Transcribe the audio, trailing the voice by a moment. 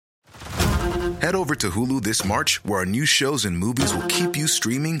Head over to Hulu this March, where our new shows and movies will keep you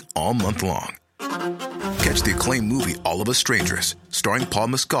streaming all month long. Catch the acclaimed movie All of Us Strangers, starring Paul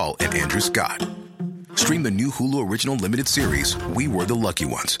Mescal and Andrew Scott. Stream the new Hulu original limited series We Were the Lucky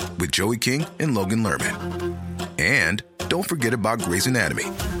Ones with Joey King and Logan Lerman. And don't forget about Grey's Anatomy.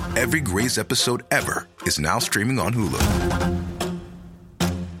 Every Grey's episode ever is now streaming on Hulu.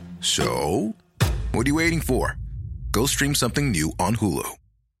 So, what are you waiting for? Go stream something new on Hulu.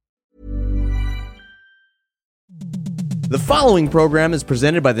 The following program is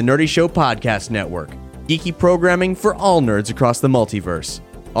presented by the Nerdy Show Podcast Network. Geeky programming for all nerds across the multiverse.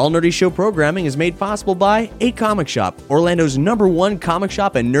 All Nerdy Show programming is made possible by A Comic Shop, Orlando's #1 comic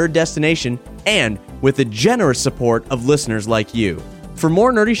shop and nerd destination, and with the generous support of listeners like you. For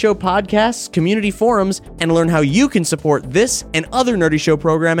more Nerdy Show podcasts, community forums, and learn how you can support this and other Nerdy Show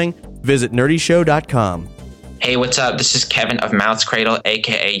programming, visit nerdyshow.com. Hey, what's up? This is Kevin of Mouth's Cradle,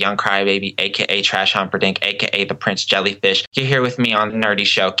 a.k.a. Young Crybaby, a.k.a. Trash Humperdinck, a.k.a. The Prince Jellyfish. You're here with me on the Nerdy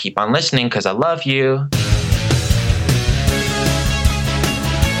Show. Keep on listening, because I love you.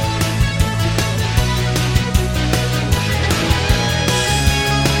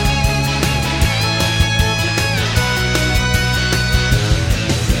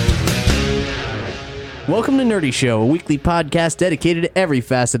 Welcome to Nerdy Show, a weekly podcast dedicated to every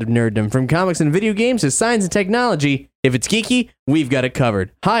facet of nerddom, from comics and video games to science and technology. If it's geeky, we've got it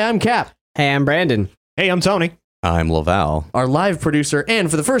covered. Hi, I'm Cap. Hey, I'm Brandon. Hey, I'm Tony. I'm Laval. Our live producer,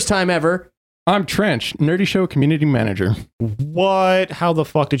 and for the first time ever, I'm Trench, Nerdy Show Community Manager. What? How the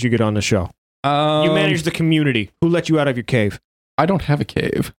fuck did you get on the show? You manage the community. Who let you out of your cave? I don't have a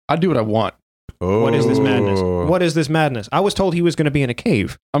cave. I do what I want. Oh. What is this madness? What is this madness? I was told he was going to be in a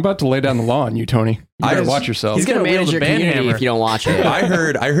cave. I'm about to lay down the law on you, Tony. You better watch yourself. He's going to manage your community if you don't watch it. I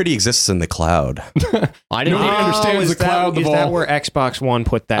heard he exists in the cloud. I didn't Nobody understands the cloud. Is that where Xbox One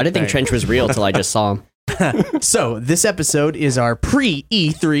put that? I didn't think Trench was real till I just saw him. So, this episode is our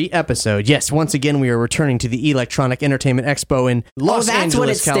pre-E3 episode. Yes, once again, we are returning to the Electronic Entertainment Expo in Los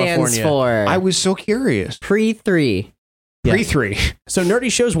Angeles, California. That's what it stands for. I was so curious. Pre-3. Yeah. Pre-3. So,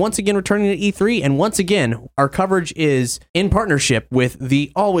 Nerdy Show's once again returning to E3, and once again, our coverage is in partnership with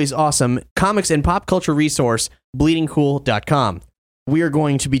the always awesome comics and pop culture resource, bleedingcool.com. We are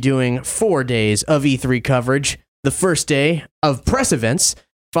going to be doing 4 days of E3 coverage. The first day of press events,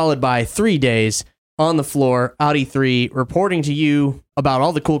 followed by 3 days on the floor, out E3, reporting to you about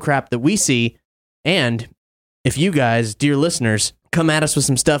all the cool crap that we see. And if you guys, dear listeners, come at us with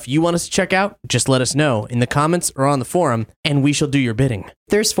some stuff you want us to check out, just let us know in the comments or on the forum, and we shall do your bidding.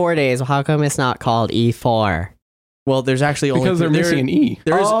 There's 4 days. How come it's not called E4? Well, there's actually only... Because they're missing an E.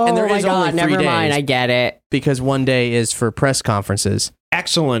 There is, and there is only 3 never days, mind. I get it. because 1 day is for press conferences.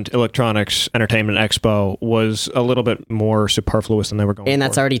 Excellent Electronics Entertainment Expo was a little bit more superfluous than they were going And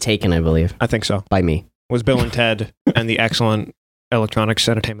that's for. already taken, I believe, I think so. by me. Was Bill and Ted and the Excellent Electronics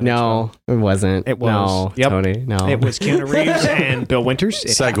Entertainment No, it wasn't. It was. No, Yep. Tony, no. Expo? It was Keanu Reeves and Bill Winters. It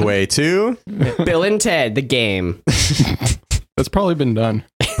Segue to... Bill and Ted, the game. That's probably been done.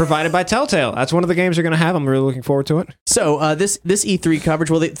 provided by Telltale. That's one of the games they're going to have. I'm really looking forward to it. So this E3 coverage,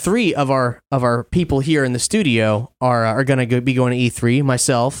 well, 3 of our people here in the studio are going to be going to E3.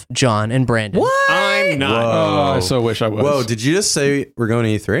 Myself, John, and Brandon. What? I'm not. Oh, I so wish I was. Whoa, did you just say we're going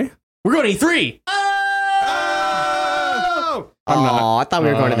to E3? We're going to E3. I'm not. Oh, I thought we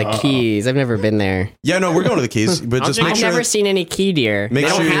were going to the Keys. I've never been there. Yeah, no, we're going to the Keys, but just make I've sure never seen any key deer. Make They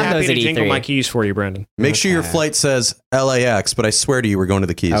sure don't you're have happy those to at jingle E3. my keys for you, Brandon. make sure your flight says LAX, but I swear to you, we're going to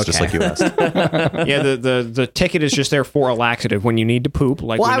the Keys, just like you asked. Yeah, the ticket is just there for a laxative when you need to poop.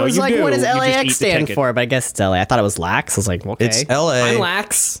 Like Well, we I know was you like, do, what does you just eat LAX the stand ticket. for? But I guess it's LA. I thought it was lax. I was like, okay. It's LA. I'm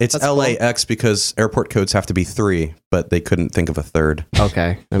lax. It's That's cool. LAX because airport codes have to be 3, but they couldn't think of a third.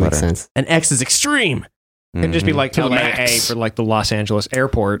 Okay, that makes sense. And X is extreme. It'd just be like To the LAA max. for like the Los Angeles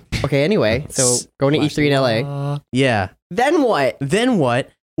airport. Okay, anyway, so going to E3 in LA. Yeah. Then what? Then what?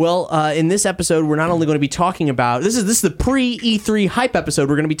 Well, in this episode, we're not only going to be talking about this is the pre-E3 hype episode.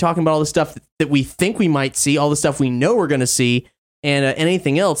 We're going to be talking about all the stuff that we think we might see, all the stuff we know we're going to see, and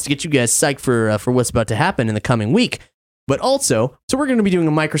anything else to get you guys psyched for what's about to happen in the coming week. But also, so we're going to be doing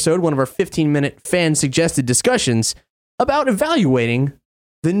a microsode, one of our 15-minute fan-suggested discussions about evaluating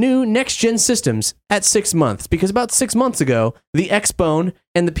the new next-gen systems at 6 months, because about 6 months ago, the Xbone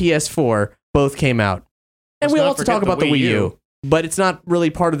and the PS4 both came out. And Let's we'll not also talk forget about the Wii U, but it's not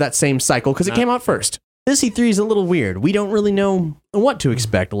really part of that same cycle because it came out first. This E3 is a little weird. We don't really know what to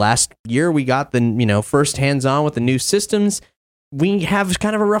expect. Last year, we got the first hands-on with the new systems. We have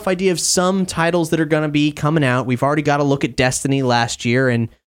kind of a rough idea of some titles that are going to be coming out. We've already got a look at Destiny last year, and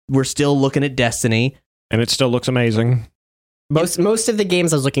we're still looking at Destiny. And it still looks amazing. Most of the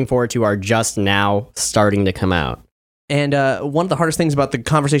games I was looking forward to are just now starting to come out. And one of the hardest things about the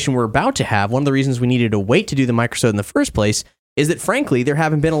conversation we're about to have, one of the reasons we needed to wait to do the microsode in the first place, is that frankly, there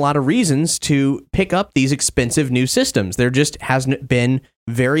haven't been a lot of reasons to pick up these expensive new systems. There just hasn't been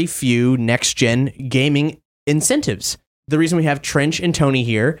very few next-gen gaming incentives. The reason we have Trench and Tony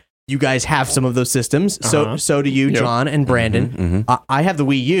here, you guys have some of those systems. So do you, John and Brandon. I have the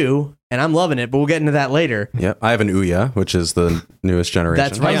Wii U, and I'm loving it, but we'll get into that later. Yep, I have an Ouya, which is the newest generation.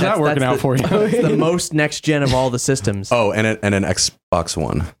 That's right. How's that working out for you? It's the most next-gen of all the systems. Oh, and an Xbox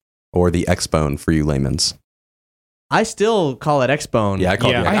One, or the Xbone for you laymans. I still call it Xbone. Yeah, I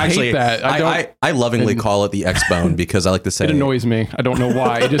call it. I hate that. I lovingly call it the Xbone because I like to say It annoys me. I don't know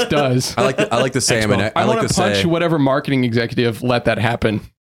why. It just does. I like to say I want to punch whatever marketing executive let that happen.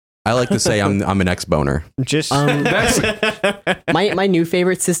 I like to say I'm an Xboner. Just My new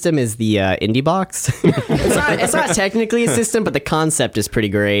favorite system is the Indie Box. it's not technically a system, but the concept is pretty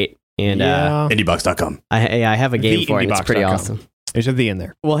great. And Indiebox.com. I have a game for it. And it's pretty TheIndieBox.com. awesome. There's a V in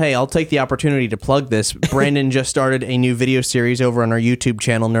there. Well, hey, I'll take the opportunity to plug this. Brandon just started a new video series over on our YouTube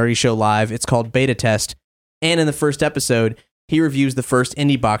channel, Nerdy Show Live. It's called Beta Test. And in the first episode, he reviews the first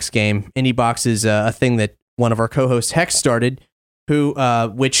IndieBox game. IndieBox is a thing that one of our co-hosts, Hex, started,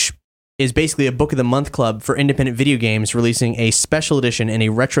 which is basically a Book of the Month club for independent video games, releasing a special edition in a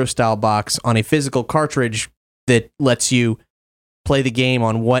retro-style box on a physical cartridge that lets you play the game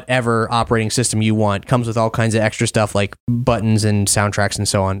on whatever operating system you want. Comes with all kinds of extra stuff like buttons and soundtracks and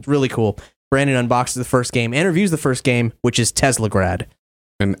so on. Really cool. Brandon unboxes the first game and reviews the first game, which is Teslagrad.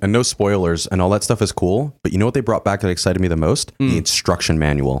 And no spoilers, and all that stuff is cool. But you know what they brought back that excited me the most? The instruction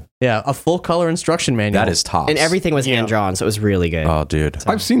manual. Yeah, a full color instruction manual. That is top. And everything was hand drawn, so it was really good. Oh, dude.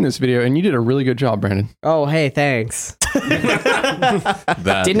 I've seen this video, and you did a really good job, Brandon. Oh, hey, thanks.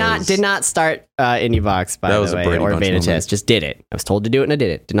 Did not start Indie Box, by the way, or beta test. Just did it. I was told to do it, and I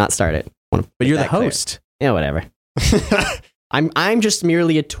did it. Did not start it. But you're the host. Yeah, whatever. I'm just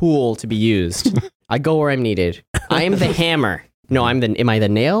merely a tool to be used. I go where I'm needed. I am the hammer. No, am I the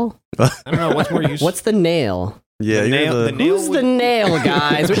nail? I don't know what's more useful. What's the nail? Yeah, the nail. Who's the nail,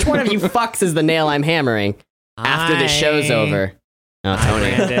 guys? Which one of you fucks is the nail I'm hammering after the show's over? Oh,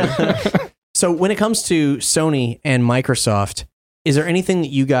 Tony. So when it comes to Sony and Microsoft, is there anything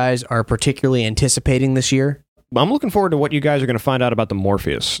that you guys are particularly anticipating this year? I'm looking forward to what you guys are going to find out about the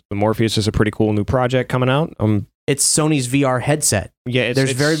Morpheus. The Morpheus is a pretty cool new project coming out. It's Sony's VR headset. Yeah,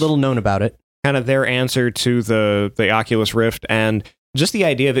 there's very little known about it. Kind of their answer to the Oculus Rift, and just the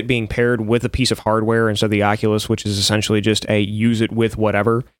idea of it being paired with a piece of hardware instead of the Oculus, which is essentially just a use it with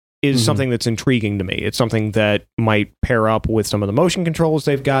whatever, is something that's intriguing to me. It's something that might pair up with some of the motion controls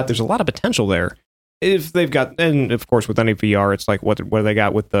they've got. There's a lot of potential there. If they've got, and of course with any VR, it's like what do they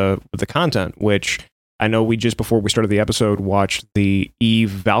got with the content, which I know we just before we started the episode watched the Eve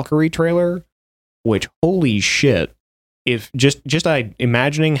Valkyrie trailer, which holy shit. If just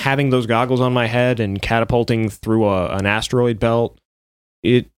imagining having those goggles on my head and catapulting through an asteroid belt,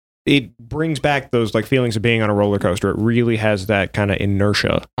 it brings back those like feelings of being on a roller coaster. It really has that kind of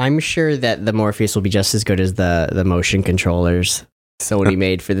inertia. I'm sure that the Morpheus will be just as good as the motion controllers Sony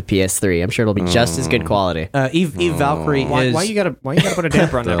made for the PS3. I'm sure it'll be just as good quality. Eve Valkyrie is... Why you gotta put a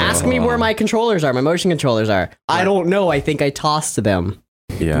damper on that? Ask me where my controllers are. My motion controllers are. I don't know. I think I tossed them.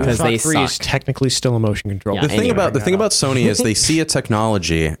 Yeah, because they Shock 3 is suck. technically still a motion control. Yeah, the thing about Sony is they see a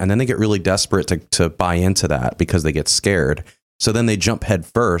technology and then they get really desperate to buy into that because they get scared. So then they jump head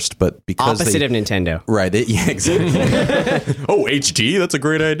first, but because opposite of Nintendo, right? Yeah, exactly. Oh, HD, that's a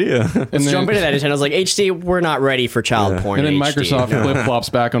great idea. Let's jump into that. Nintendo's like, HD, we're not ready for child porn. And then HD. Microsoft flip flops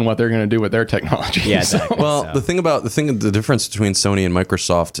back on what they're going to do with their technology. Yeah, exactly. Well, the difference between Sony and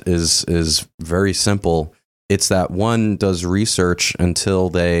Microsoft is very simple. It's that one does research until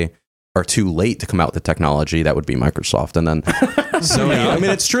they are too late to come out with the technology. That would be Microsoft. And then Sony, I mean,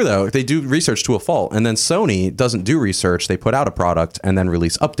 it's true though. They do research to a fault. And then Sony doesn't do research. They put out a product and then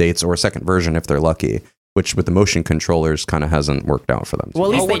release updates or a second version if they're lucky, which with the motion controllers kind of hasn't worked out for them.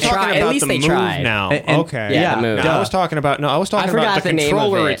 Well, at least they try. At least they tried. Now, okay. Yeah, the Move. I was talking about I about forgot the the name of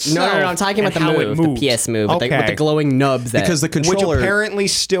controller it. itself. No, I'm talking about the Move, the PS Move, with the glowing nubs. Because the controller, which apparently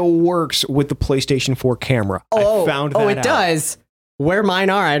still works with the PlayStation 4 camera. I found that it out. does. where mine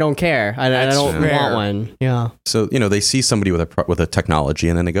are, I don't care. I don't want one. Yeah. So, they see somebody with a technology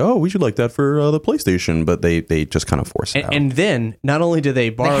and then they go, oh, we should like that for the PlayStation, but they just kind of force it out. And then not only do they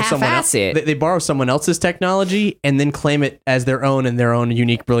borrow they borrow someone else's technology and then claim it as their own and their own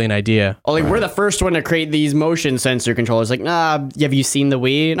unique, brilliant idea. Oh, we're the first one to create these motion sensor controllers. Like, have you seen the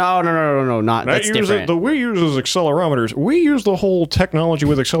Wii? No, not that's different. The Wii uses accelerometers. We use the whole technology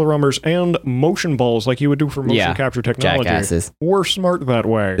with accelerometers and motion balls like you would do for motion capture technology. Jackasses. We're smart that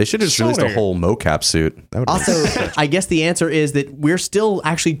way. They should have just released a whole mocap suit. Also, I guess the answer is that we're still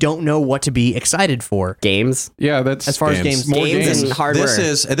actually don't know what to be excited for. Games? Yeah, that's as far as games. More games and hardware.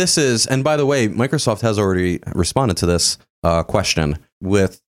 This is, and by the way, Microsoft has already responded to this question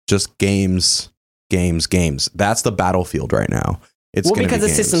with just games. That's the battlefield right now. Because the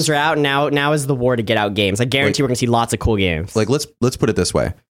systems are out now is the war to get out games. I guarantee we're going to see lots of cool games. Like let's put it this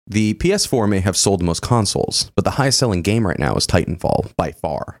way. The PS4 may have sold the most consoles, but the highest selling game right now is Titanfall by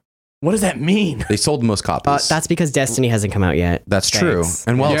far. What does that mean? They sold the most copies. That's because Destiny hasn't come out yet. That's true.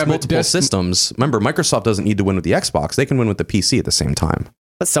 And while it's multiple systems, remember, Microsoft doesn't need to win with the Xbox. They can win with the PC at the same time.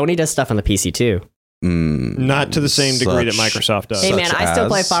 But Sony does stuff on the PC too. Not to the same degree that Microsoft does. Hey man, I still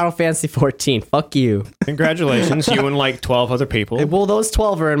play Final Fantasy 14. Fuck you. Congratulations, you and like 12 other people. Well, those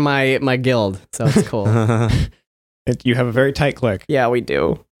 12 are in my guild, so it's cool. You have a very tight clique. Yeah, we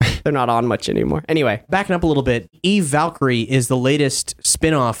do. They're not on much anymore. Anyway, backing up a little bit, Eve Valkyrie is the latest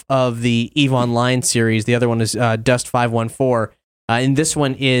spin-off of the Eve Online series. The other one is Dust 514. And this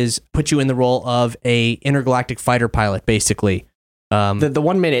one is put you in the role of a intergalactic fighter pilot, basically. The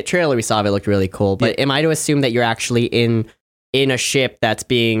 1 minute trailer we saw of it looked really cool, but am I to assume that you're actually in a ship that's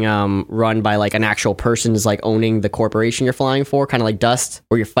being run by like an actual person is like owning the corporation you're flying for, kind of like Dust,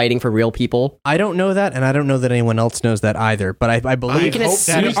 where you're fighting for real people? I don't know that, and I don't know that anyone else knows that either, but I believe... We can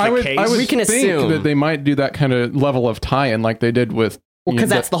assume that they might do that kind of level of tie-in like they did with... Well, because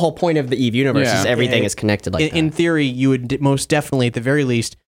that's the whole point of the Eve universe, is everything is connected like that. In theory, you would most definitely, at the very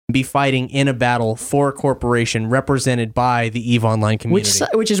least, be fighting in a battle for a corporation represented by the EVE Online community.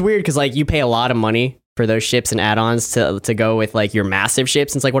 Which is weird, because like you pay a lot of money for those ships and add-ons to go with like your massive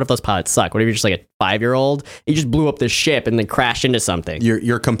ships. And it's like, what if those pilots suck? What if you're just like a 5-year-old? You just blew up this ship and then crashed into something.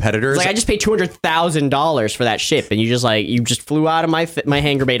 Your competitors. It's like, I just paid $200,000 for that ship, and you just flew out of my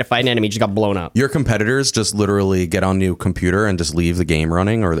hangar bay to fight an enemy, just got blown up. Your competitors just literally get on your computer and just leave the game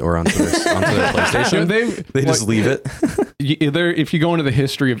running or onto their PlayStation. They just leave it. If you go into the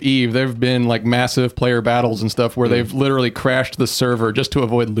history of EVE, there have been like massive player battles and stuff where they've literally crashed the server just to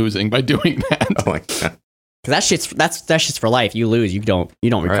avoid losing by doing that. Oh my god! Because that's shit's for life. You lose, you don't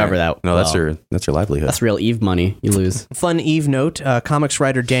recover that. No, that's your livelihood. That's real EVE money. You lose. Fun EVE note: comics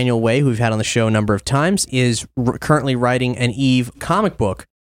writer Daniel Way, who we've had on the show a number of times, is currently writing an EVE comic book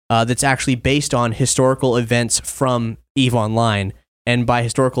that's actually based on historical events from EVE Online. And by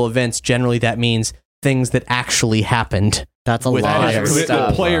historical events, generally that means things that actually happened. That's a lot of stuff.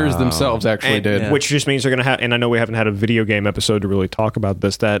 The players themselves actually did. Yeah. Which just means they're going to have, and I know we haven't had a video game episode to really talk about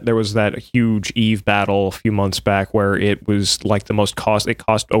this, that there was that huge EVE battle a few months back where it was like it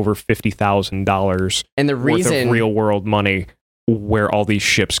cost over $50,000 and the reason worth of real world money, where all these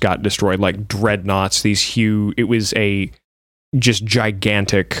ships got destroyed, like dreadnoughts, it was a just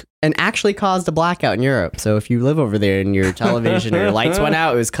gigantic, and actually caused a blackout in Europe. So if you live over there and your television or your lights went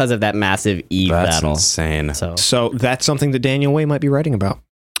out, it was because of that massive EVE battle. That's insane. So that's something that Daniel Way might be writing about.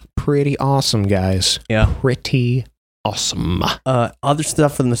 Pretty awesome, guys. Yeah. Pretty awesome. Other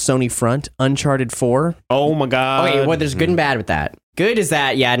stuff from the Sony front, Uncharted 4. Oh my god. Okay, well, there's good and bad with that. Good is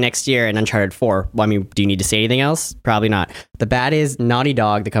that, next year in Uncharted 4. Well, I mean, do you need to say anything else? Probably not. The bad is Naughty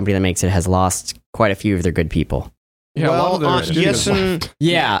Dog, the company that makes it, has lost quite a few of their good people. Yeah, Amy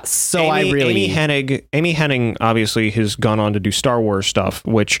Hennig obviously has gone on to do Star Wars stuff,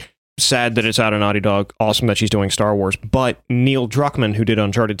 which sad that it's out of Naughty Dog. Awesome that she's doing Star Wars. But Neil Druckmann, who did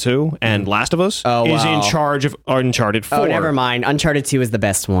Uncharted 2 and Last of Us, is in charge of Uncharted 4. Oh, never mind. Uncharted 2 is the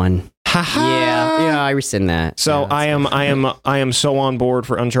best one. Yeah, I rescind that. So I am so on board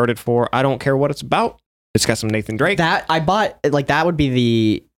for Uncharted 4. I don't care what it's about. It's got some Nathan Drake. That I bought, like, that would be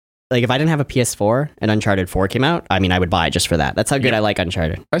the... Like, if I didn't have a PS4 and Uncharted 4 came out, I mean, I would buy it just for that. That's how good I like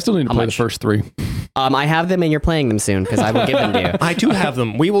Uncharted. I still need to play the first 3. I have them, and you're playing them soon, because I will give them to you. I do have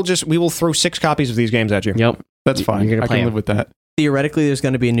them. We will throw 6 copies of these games at you. Yep. That's fine. I can live with that. Theoretically, there's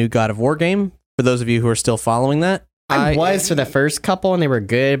going to be a new God of War game, for those of you who are still following that. I was for the first couple, and they were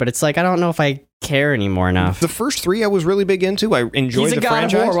good, but it's like, I don't know if I care anymore enough. The first 3 I was really big into. I enjoyed the franchise. He's a God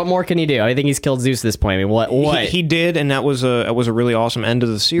of War. What more can he do? I think he's killed Zeus at this point. I mean, what? He did, and that was a really awesome end of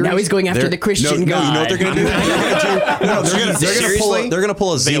the series. Now he's going after the Christian God. You know what they're going to do? They're going to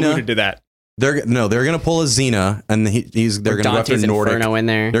pull a Xena. They alluded to that. They're going to pull a Xena, and they're going to go after Dante's Nordic. Inferno in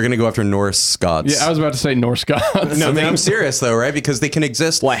there. They're going to go after Norse gods. Yeah, I was about to say Norse gods. No, I'm serious though, right? Because they can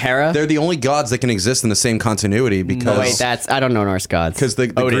exist. What, Hera? They're the only gods that can exist in the same continuity because Wait, I don't know Norse gods. because the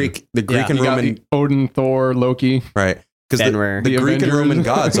Greek and You got Roman Odin, Thor, Loki. right because Fenrir. the The Greek and Avengers. Roman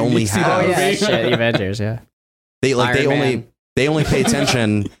gods only You see have Oh yeah, movie? shit, the Avengers. Yeah. they Iron only pay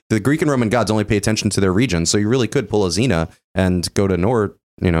attention. The Greek and Roman gods only pay attention to their region, so you really could pull a Xena and go to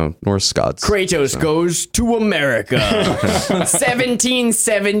Norse gods. Kratos goes to America.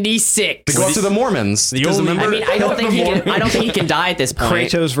 1776. They go after the Mormons. Because remember- I mean, I don't think he can die at this point.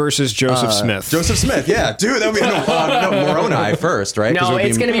 Kratos versus Joseph Smith. Joseph Smith, yeah, dude, that would be Moroni first, right? 'Cause No, it would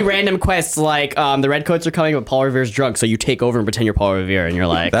it's going to be random quests like the Redcoats are coming, but Paul Revere's drunk, so you take over and pretend you're Paul Revere, and you're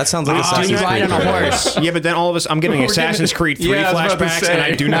like, That sounds like you Assassin's ride Creed. on a horse. Yeah, but then all of us, I'm getting Assassin's Creed 3 Yeah, I was about to flashbacks, say. and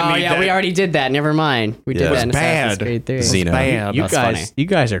I do not No, need yeah, that. we already did that. Never mind. We did Yeah. that in It was Assassin's bad. Creed 3. Xena. Bad. You That's guys, funny. you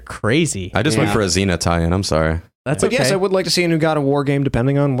guys are crazy. I just went for a Xena tie-in. I'm sorry. That's But okay. yes, I would like to see a new God of War game,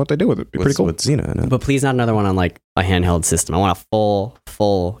 depending on what they do with it. Be pretty cool. With Xena in it. But please not another one on like a handheld system. I want a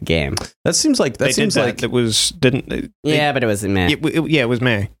full game. That seems like They did that. It was didn't. Yeah, but it was meh. Yeah, it was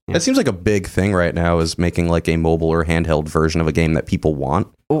May. That seems like a big thing right now is making like a mobile or handheld version of a game that people want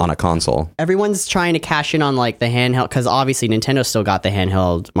on a console. Everyone's trying to cash in on like the handheld because obviously Nintendo still got the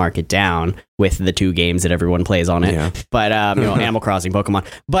handheld market down with the 2 games that everyone plays on it. Yeah. But Animal Crossing, Pokemon.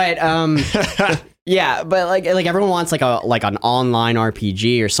 But yeah, but like everyone wants like an online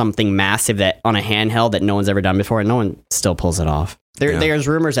RPG or something massive that on a handheld that no one's ever done before, and no one still pulls it off. There's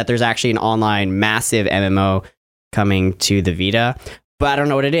rumors that there's actually an online massive MMO coming to the Vita. But I don't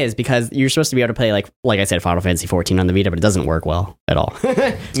know what it is because you're supposed to be able to play like I said, Final Fantasy 14 on the Vita, but it doesn't work well at all.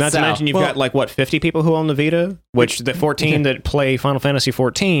 Not to mention you've got like 50 people who own the Vita, which the 14 that play Final Fantasy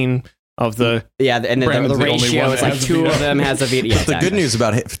 14 of the yeah, and then Brandon's the the only ratio one is that like has a 2 Vita. of them has a Vita. Yeah, The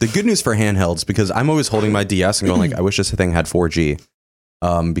good news for handhelds, because I'm always holding my DS and going like, I wish this thing had 4G,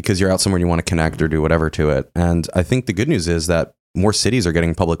 because you're out somewhere and you want to connect or do whatever to it. And I think the good news is that more cities are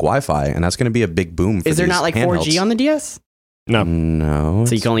getting public Wi-Fi, and that's going to be a big boom. For Is there these not like handhelds. 4G on the DS? No.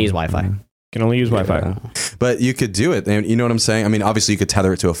 So you can only use Wi-Fi. can only use Wi-Fi. Yeah. But you could do it. And you know what I'm saying? I mean, obviously you could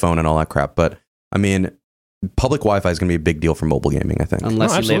tether it to a phone and all that crap, but I mean, public Wi-Fi is going to be a big deal for mobile gaming, I think.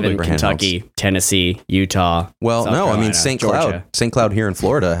 Unless you live in For Kentucky, Tennessee, Utah. Well, South no, I mean Carolina, St. Georgia. Cloud. St. Cloud here in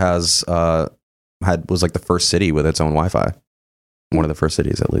Florida was like the first city with its own Wi-Fi. One of the first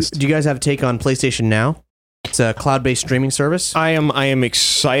cities, at least. Do you guys have a take on PlayStation Now? It's a cloud-based streaming service. I am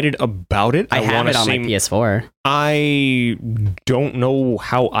excited about it. I have wanna it on my see- PS4. I don't know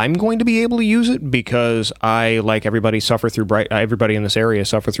how I'm going to be able to use it because I, like everybody in this area,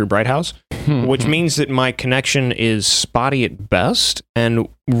 suffer through Bright House, which means that my connection is spotty at best. And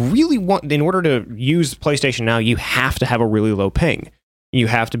really, in order to use PlayStation Now, you have to have a really low ping. You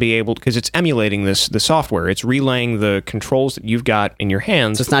have to be able, because it's emulating the software. It's relaying the controls that you've got in your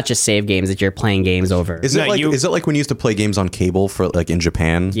hands. So it's not just save games that you're playing games over. Is it like when you used to play games on cable for like in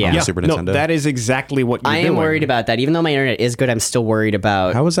Japan Yeah. on the Super Nintendo? No, that is exactly what you're I doing. am worried about that. Even though my internet is good, I'm still worried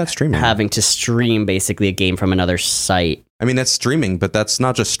about How is that streaming? having to stream basically a game from another site. I mean, that's streaming, but that's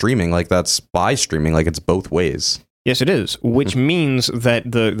not just streaming. Like that's by streaming. Like it's both ways. Yes, it is, which means that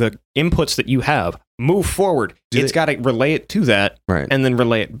the inputs that you have move forward. It's got to relay it to that, Right. and then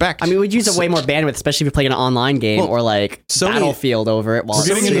relay it back. I mean, we'd use a way more bandwidth, especially if you're playing an online game Well, or like Sony- Battlefield over it. While We're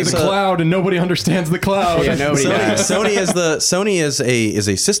getting Sony into is the a- cloud, and nobody understands the cloud. Yeah, nobody does. Sony is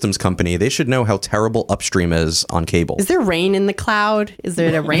a systems company. They should know how terrible upstream is on cable. Is there rain in the cloud? Is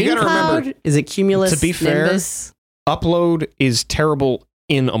there a rain gotta cloud? remember, Is it cumulus? to be fair, nimbus? upload is terrible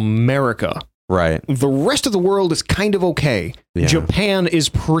in America. Right. The rest of the world is kind of okay. Yeah. Japan is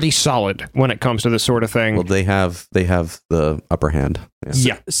pretty solid when it comes to this sort of thing. Well, they have the upper hand. Yeah.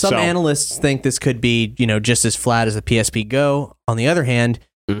 yeah. Some so- analysts think this could be, just as flat as the PSP Go. On the other hand,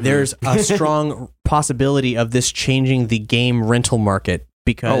 there's a strong possibility of this changing the game rental market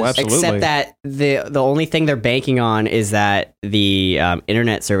because Oh, absolutely. Except that the only thing they're banking on is that the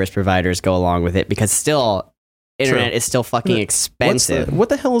internet service providers go along with it because still internet is still fucking expensive. What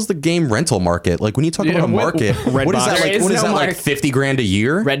the hell is the game rental market? Like when you talk about a market, what is that There like? is What is no that like? market. 50 grand a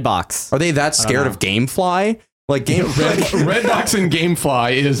year? Redbox. Are they that scared of GameFly? Like Redbox and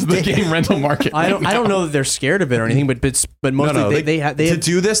GameFly is the game rental market. I don't know that they're scared of it or anything, but mostly they to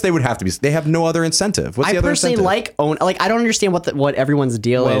do this, they would have to be. They have no other incentive. What's I the other personally incentive? I don't understand what everyone's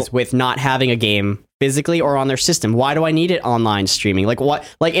deal is with not having a game physically or on their system. Why do I need it online streaming? Like what?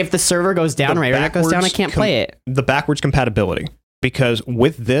 Like if the server goes down or internet goes down, I can't play it. The backwards compatibility. Because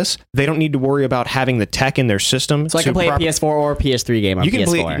with this, they don't need to worry about having the tech in their system. So I can play a PS4 or PS3 game on you can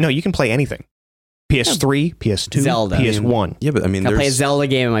PS4. play. No, you can play anything. PS3, PS2, Zelda. PS1. Yeah, but I mean, I play a there's, Zelda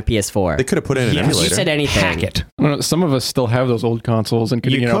game on my PS4. they could have put in an Yes. emulator. You said anything. Hack it. I don't know, some of us still have those old consoles and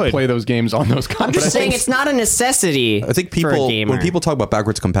could, You you know, could. play those games on those consoles. I'm just saying it's not a necessity. I think for a people, gamer. when people talk about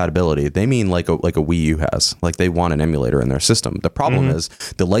backwards compatibility, they mean like a Wii U has. Like they want an emulator in their system. The problem is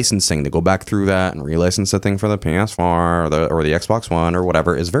the licensing to go back through that and relicense the thing for the PS4 or the Xbox One or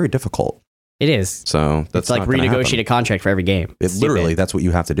whatever is very difficult. It is. So that's It's like not gonna renegotiate happen. a contract for every game. It literally, that's what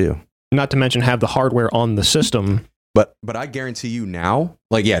you have to do. Not to mention have the hardware on the system. But I guarantee you now,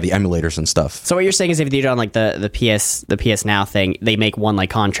 like the emulators and stuff. So what you're saying is if they're on like the PS Now thing, they make one like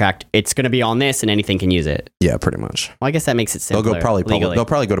contract. It's going to be on this, and anything can use it. Yeah, pretty much. Well, I guess that makes it They'll simpler. go probably legally. they'll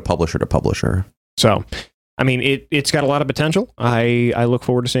probably go to publisher to publisher. So, I mean, it's got a lot of potential. I look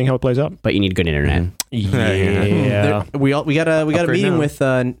forward to seeing how it plays out. But you need good internet. Yeah. We got a Upgrade meeting now. with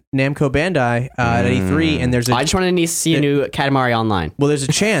Namco Bandai at E3, and there's a I just wanted to see a new Katamari Online. well, there's a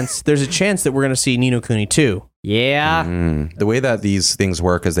chance that we're gonna see Ni no Kuni 2. Yeah. The way that these things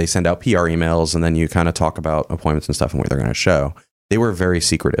work is they send out PR emails and then you kind of talk about appointments and stuff and what they're going to show. They were very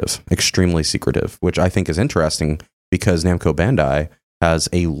secretive, extremely secretive, which I think is interesting because Namco Bandai has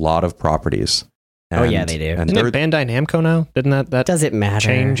a lot of properties. Oh, yeah, they do. And Isn't it Bandai Namco now? Didn't that Does it matter?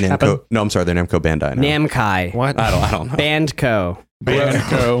 change happen? Namco, no, I'm sorry, they're Namco Bandai now. Namkai. What? I don't know. Bandco.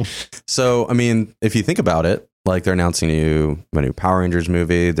 Banco. So, I mean, if you think about it, like they're announcing a new Power Rangers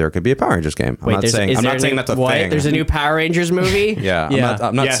movie, there could be a Power Rangers game. I'm not saying that's a what? thing. There's a new Power Rangers movie? Yeah, Yeah.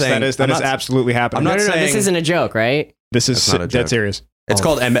 I'm not yes, saying that is I'm not- absolutely happening. I'm not No, this saying- isn't a joke, right? This is That's not a dead joke. serious. It's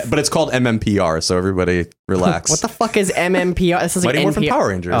called but it's called MMPR. So everybody relax. What the fuck is MMPR? This is like Mighty Morphin NPR. Power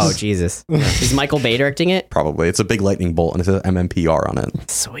Rangers. Oh, Jesus. Is Michael Bay directing it? Probably. It's a big lightning bolt and it says MMPR on it,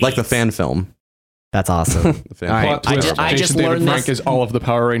 Sweet. like the fan film. That's awesome. The fan All right. film. Plot twist, I just Jason David learned Frank this. is all of the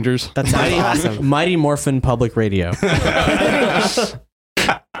Power Rangers. That's awesome. Mighty Morphin Public Radio.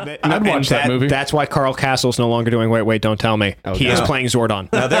 I'd watch that movie. That's why Carl Castle's no longer doing Wait, Don't Tell Me. He is no. playing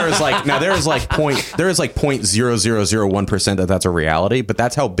Zordon. Now there is like 0.0001% that's a reality, but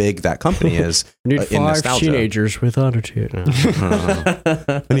that's how big that company is in nostalgia. with attitude.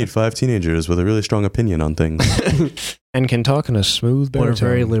 I need 5 teenagers with a really strong opinion on things. And can talk in a smooth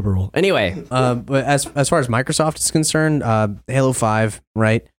baritone. liberal. Anyway, But as far as Microsoft is concerned, Halo 5,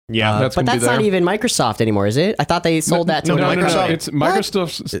 right? Yeah. That's but gonna be that's not there. even Microsoft anymore, is it? I thought they sold that to no, Microsoft. It's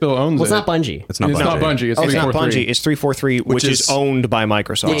Microsoft still owns Well, it's it. not Bungie. It's not It's Bungie. not Bungie. It's It's not 343. Bungie. It's 343, which is owned by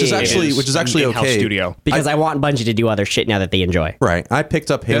Microsoft. Which is actually- which is actually an in-house okay. studio. Because I want Bungie to do other shit now that they enjoy. Right. I picked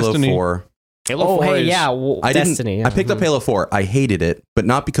up Halo Destiny. 4. Halo Oh, 4 hey, is, yeah. I Destiny. didn't. I picked up Halo 4. I hated it, but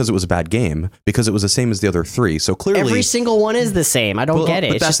not because it was a bad game, because it was the same as the other 3. So clearly, Every single one is the same. I don't Well, get it.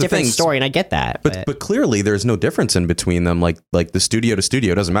 but It's that's just the different thing. story, and I get that. but clearly there's no difference in between them. Like the studio to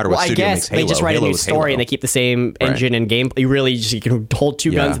studio doesn't matter what well, I studio guess makes Halo. they just write Halo a new is story Halo. and they keep the same Right. engine and game. You really just you can hold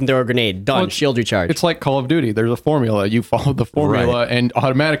two Yeah. guns and throw a grenade. Done. Well, Shield recharge. It's like Call of Duty. There's a formula. You follow the formula, and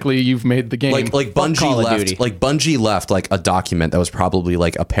automatically you've made the game. like Call Bungie of Duty. left. Like Bungie left like a document that was probably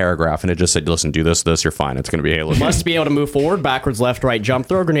like a paragraph, and it just said, "Listen, do this, you're fine. It's going to be Halo." Must be able to move forward, backwards, left, right, jump,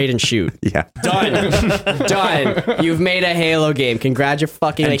 throw a grenade, and shoot. Yeah. Done. Done. You've made a Halo game.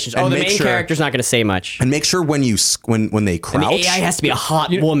 Congratulations. And Oh, the make main sure- character's not going to say much. And make sure when when they And crouch, the AI has to be a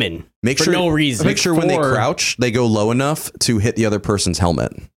hot woman. make for sure no reason. Make sure when they 4 crouch, they go low enough to hit the other person's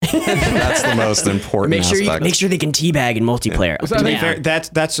helmet. That's the most important Make sure aspect. they can teabag in multiplayer. Up that and like down.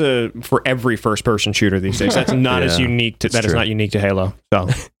 That's for every first person shooter these days. That's not as Yeah, unique to it's is true. not unique to Halo. So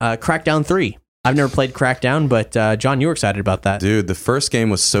Crackdown 3. I've never played Crackdown, but John, you were excited about that. Dude, the first game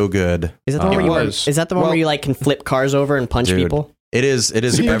was so good. Is that the one where you was. is that the one Well- where you like can flip cars over and punch Dude, people? It is. It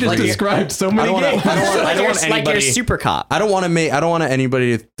is. you just every- described so many wanna- games. I don't want- like, I you're, don't like you're a anybody- super cop. I don't want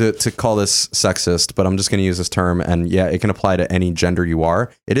anybody to call this sexist, but I'm just going to use this term, and yeah, it can apply to any gender you are.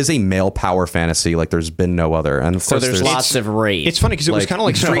 It is a male power fantasy like there's been no other, and of So course there's lots of rape. it's funny because it was Like- kind of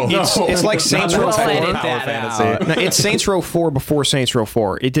like Street. It's like Saints Row We'll 4. edit power that fantasy. out. No, it's Saints Row 4 before Saints Row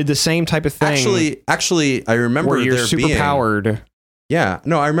 4. It did the same type of thing. Actually, I remember where you're there super being powered. Yeah,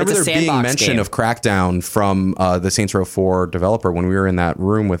 no, I remember It's a there being sandbox mention game. of Crackdown from the Saints Row 4 developer when we were in that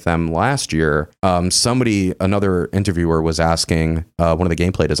room with them last year. Another interviewer was asking one of the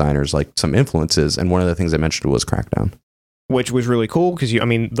gameplay designers like some influences, and one of the things they mentioned was Crackdown. Which was really cool because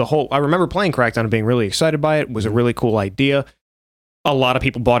I remember playing Crackdown and being really excited by it. It was a really cool idea. A lot of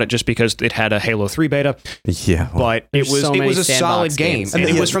people bought it just because it had a Halo 3 beta, Yeah, but There's it was so it many was a sandbox solid game, games. and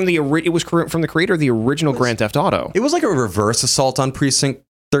And it yeah. was from the creator of the original Grand Theft Auto. it was like a reverse assault on Precinct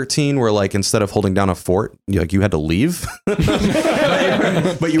 13, where like instead of holding down a fort, you had to leave,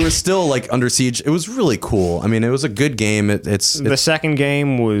 but you were still like under siege. It was really cool. I mean, it was a good game. It's The second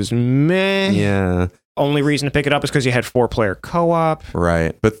game was meh. yeah. Only reason to pick it up is because you had 4-player co-op,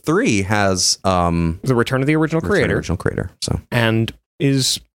 Right. But 3 has the Return of the Original Creator, So and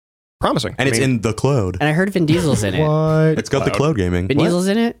is promising. and it's in the cloud. And I heard Vin Diesel's in it. what? It's got the cloud gaming. Vin Diesel's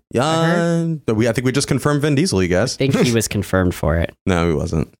in it? Yeah, I think we just confirmed Vin Diesel, you guys. I think he was confirmed for it. No, he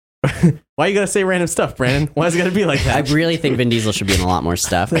wasn't. Why you gotta say random stuff, Brandon? Why is it gotta be like I that? really think Vin Diesel should be in a lot more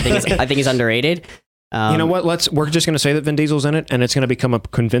stuff. I think he's underrated. You know what? We're just going to say that Vin Diesel's in it, and it's going to become a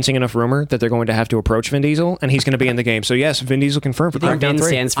convincing enough rumor that they're going to have to approach Vin Diesel, and he's going to be in the game. So yes, Vin Diesel confirmed for I think Crackdown Vin 3.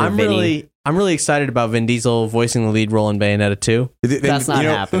 stands for I'm Vinny. really excited about Vin Diesel voicing the lead role in Bayonetta 2. That's not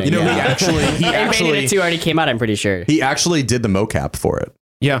happening. You know, Yeah. he And actually, Bayonetta 2 already came out, I'm pretty sure. he actually did the mocap for it.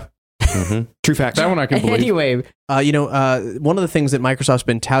 Yeah, true facts. That one I can believe. Anyway, One of the things that Microsoft's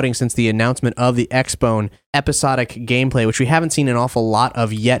been touting since the announcement of the Xbone episodic gameplay, which we haven't seen an awful lot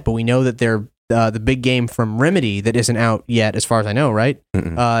of yet, but we know that they're the big game from Remedy that isn't out yet, as far as I know, right?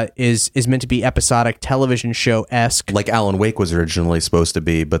 Is meant to be episodic television show-esque. Like Alan Wake was originally supposed to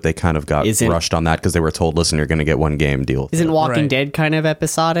be, but they kind of got rushed on that because they were told, listen, you're going to get one game deal. isn't Walking Right. Dead kind of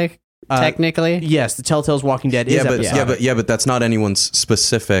episodic, technically? Yes, the Telltale's Walking Dead is episodic. but that's not anyone's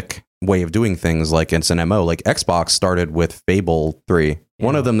specific way of doing things. Like it's an MO. Like Xbox started with Fable 3,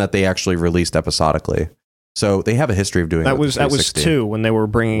 one of them that they actually released episodically. So they have a history of doing that was 2 when they were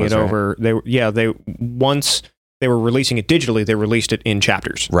bringing it over. Once they were releasing it digitally, they released it in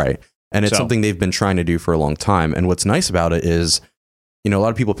chapters. Right. And it's something they've been trying to do for a long time. And what's nice about it is, a lot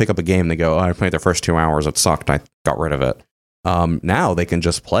of people pick up a game, they go, I played the first 2 hours, it sucked, I got rid of it. Now they can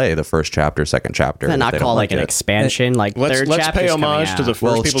just play the first chapter, second chapter. Is that not called like an expansion? Like Let's third pay chapter's coming homage to the out.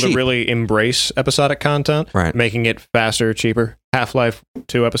 first people to really embrace episodic content, Right. making it faster, cheaper. Half-Life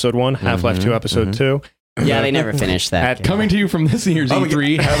 2 Episode 1, Half-Life 2 Episode 2. Yeah, they never finished that. Coming to you from this year's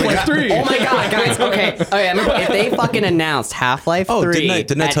E3, Half-Life 3. Oh my god, guys! Okay, if they fucking announced Half-Life 3,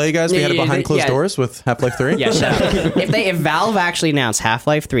 didn't I tell you guys we had it behind closed doors with Half-Life 3? Yeah, shut up. If Valve actually announced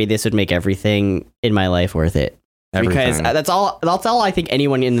Half-Life 3, this would make everything in my life worth it. Because Everything. that's all I think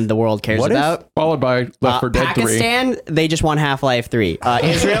anyone in the world cares about. Followed by Left 4 Dead 3. Pakistan, they just want Half-Life 3.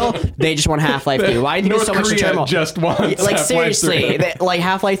 Israel, they just want Half-Life 3. Why do you do so much turmoil? Just wants Like Half-Life seriously, 3.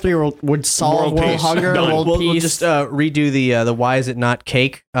 Half-Life 3 would solve World world peace. hunger, Done. world We'll peace. just redo the why is it not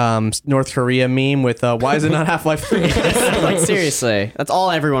cake North Korea meme with why is it not Half-Life 3? like seriously, that's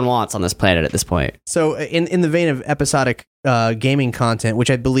all everyone wants on this planet at this point. So in the vein of episodic gaming content, which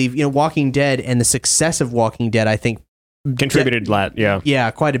I believe, Walking Dead and the success of Walking Dead, I think Contributed yeah,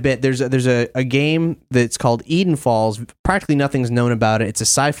 quite a bit. There's a game that's called Eden Falls. Practically nothing's known about it. It's a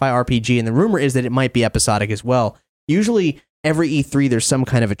sci-fi RPG, and the rumor is that it might be episodic as well. Usually, every E3 there's some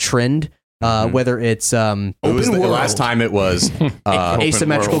kind of a trend, whether it's open world. Last time it was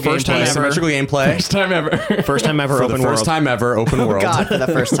asymmetrical First time gameplay. ever. asymmetrical gameplay. First time ever. First time ever For open the first world. time ever, open world. God, for the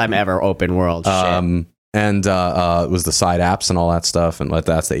first time ever, open world. Shit. And it was the side apps and all that stuff, and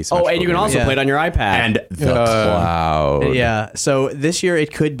that's the asymmetrical. Oh, and you can also Yeah. play it on your iPad. and the cloud. Yeah, so this year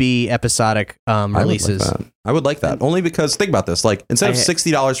it could be episodic releases. I would like that. Only because think about this: like instead of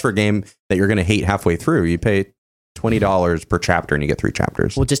 $60 for a game that you're going to hate halfway through, you pay $20 per chapter and you get 3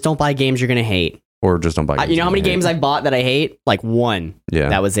 chapters. Well, just don't buy games you're gonna hate. Or just don't buy. You know how many games I I've bought that I hate? Like one. Yeah.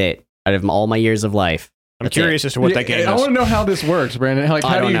 That was it. Out of all my years of life. I'm That's curious as to what that game I is. want to know how this works, Brandon. Like, I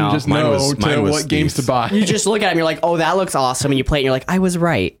how do don't you know. just Mine know was what games to Thief. buy? You just look at them, you're like, oh, that looks awesome, and you play it, and you're like, I was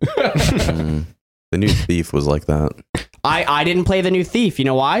right. The new Thief was like that. I didn't play the new Thief. You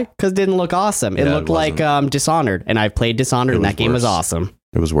know why? Because it didn't look awesome. It Yeah, it looked like Dishonored, and I've played Dishonored, and was that game was worse. awesome.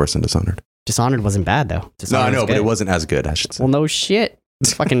 It was worse than Dishonored. Dishonored wasn't bad though. No, Dishonored I know, was but good. it wasn't as good. I should say. Well, no shit.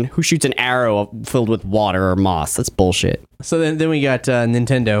 Fucking who shoots an arrow filled with water or moss? That's bullshit. So then we got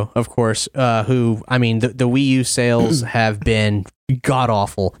Nintendo, of course, who, I mean, the Wii U sales have been god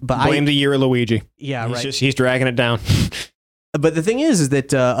awful. But Blame the year of Luigi. yeah, right. He's dragging it down. But the thing is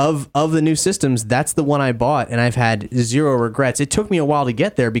that of the new systems, that's the one I bought, and I've had zero regrets. It took me a while to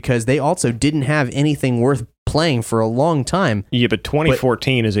get there because they also didn't have anything worth playing for a long time. Yeah, but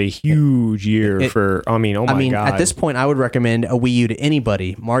 2014 is a huge year for. I mean, oh my god! At this point, I would recommend a Wii U to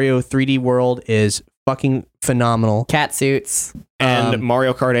anybody. Mario 3D World is fucking phenomenal. Cat suits. and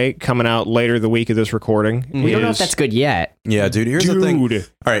Mario Kart 8 coming out later the week of this recording. We don't know if that's good yet. Yeah, dude. Here's the thing. Dude,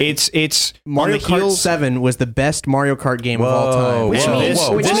 All right. it's Mario on the Kart heels. 7 was the best Mario Kart game of all time. Which Whoa, means,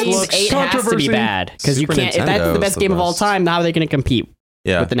 whoa, which this means looks- 8 has to be controversy. bad. Because you Super can't. If that's Nintendo the is best the game of all best. time, how are they going to compete?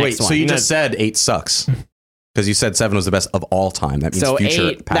 Yeah. with the next Wait, so one. you just said 8 sucks. Because you said 7 was the best of all time. That means So future.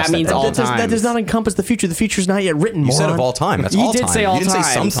 8, past that means present. all That time. does not encompass the future. The future's not yet written, You said moron. of all time. That's You all did time. say all you didn't say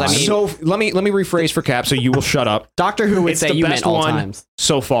times. I sometimes. mean- So let me rephrase for Cap, so you will shut up. Doctor Who would It's say the you best meant all one times.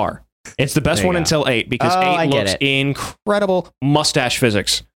 so far. It's the best There you one go. until 8 because Oh, I 8 get looks it. incredible. Mustache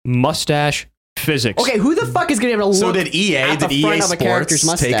physics. Mustache physics. Okay, who the fuck is gonna be able to So look did EA? at the Did EA front of a character's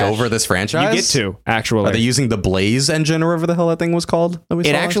Sports take mustache? over this franchise? You get to, actually. Are they using the Blaze engine or whatever the hell that thing was called? That we It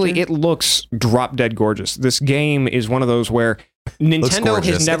saw last actually year? it looks drop dead gorgeous. This game is one of those where Looks Nintendo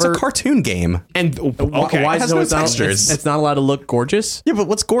gorgeous. has never It's a cartoon game. and okay. Why it has is no it's not, textures. it's not allowed to look gorgeous? Yeah, but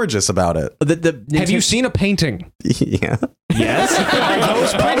what's gorgeous about it? Have you seen a painting? Yeah. Yes.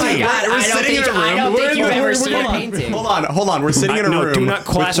 Those Oh my paintings. god, We're I don't sitting think, in a I room. don't think We're- you've ever we're- seen a hold on. painting. Hold on. We're sitting in a No, room. do not with,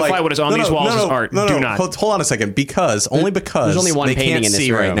 classify what is on these walls as art. No, Do not. Hold on a second. Only because only one they painting can't in this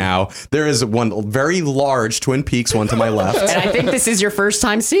see right room. now. There is one very large Twin Peaks one to my left. And I think this is your first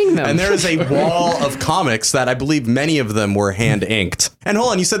time seeing them. And there is a wall of comics that I believe many of them were hand inked. And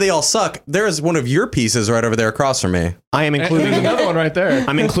hold on, you said they all suck. There is one of your pieces right over there across from me. I am There's including another one right there.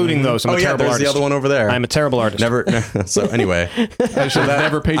 I'm including those. I'm Oh a yeah, terrible there's artist. the other one over there. I'm a terrible artist. Never. So anyway, I should have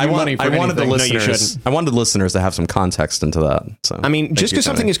never paid you money for I wanted the anything. No, you listeners. shouldn't. I wanted the listeners to have some context into that. So I mean, thank just you, because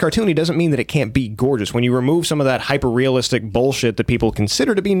something Tony. is cartoony doesn't mean that it can't be gorgeous. When you remove some of that hyper-realistic bullshit that people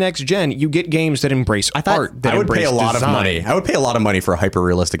consider to be next gen, you get games that embrace art. That I would pay a embrace lot design. of money. I would pay a lot of money for a hyper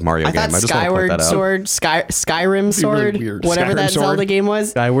realistic Mario I game. thought I just want to point Skyward that out. Sword, Skyrim Sword, weird. whatever Skyrim that Sword? Zelda game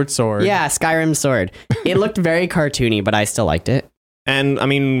was. Skyward Sword. Yeah, Skyrim Sword. It looked very cartoony, but I still liked it. And I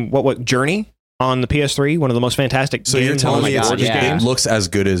mean, what Journey on the PS3, one of the most fantastic. So you're games, telling one me of the God, gorgeous yeah. it games. looks as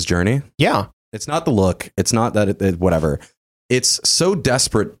good as Journey? Yeah, It's not the look. It's not that whatever. It's so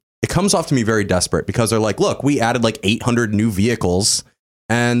desperate. It comes off to me very desperate because they're like, look, we added like 800 new vehicles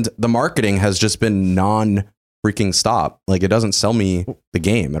and the marketing has just been freaking stop. Like it doesn't sell me the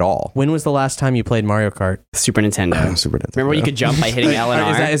game at all. When was the last time you played Mario Kart? Super Nintendo. Super Nintendo. Remember when you could jump by hitting L and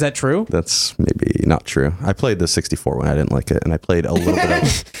R? Is that true? That's maybe not true. I played the 64 one. I didn't like it, and I played a little bit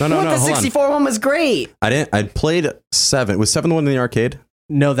of. No, the hold on. 64 one was great. I didn't. I played 7. Was 7 the one in the arcade?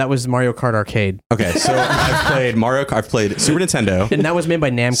 No, that was Mario Kart Arcade, Okay, so I've played Mario. I've played Super Nintendo. and that was made by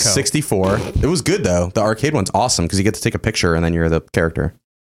Namco. 64. It was good though. The arcade one's awesome because you get to take a picture and then you're the character.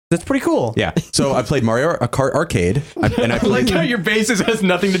 That's pretty cool. Yeah. So I played Mario Kart Arcade, and I played. your basis has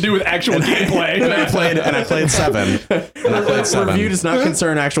nothing to do with actual gameplay. And I played 7. And I played 7. Review does not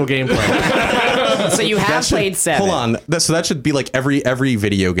concern actual gameplay. So you have played 7. Hold on. So that should be like every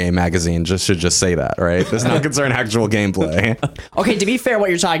video game magazine should just say that, right? Does not concern actual gameplay. Okay, to be fair, what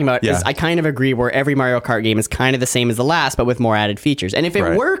you're talking about Yeah. is I kind of agree where every Mario Kart game is kind of the same as the last, but with more added features. And if it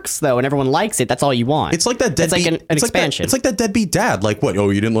Right. works, though, and everyone likes it, that's all you want. It's like that deadbeat. It's like an expansion. It's like that deadbeat dad. Like what? Oh,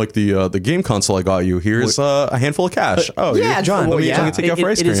 you didn't like the game console I got you. Here's a handful of cash. Oh, yeah, you're John, Let me yeah. take you out for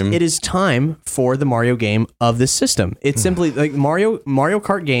ice It is- cream. it is time for the Mario game of this system. It's simply like Mario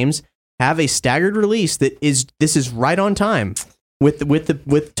Kart games have a staggered release this is right on time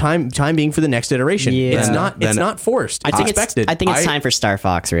with time being for the next iteration. Yeah. It's Then- not forced. I think expected. it's time for Star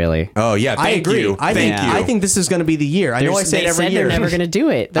Fox, really. Oh yeah, I thank agree. you. I Thank think you. I think this is going to be the year. I know I say it They every said year. they're never going to do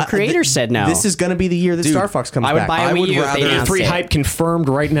it. The creator said no. This is going to be the year that Dude, Star Fox comes I would back. buy a I Wii would U if they rather- announced E3 it. hype confirmed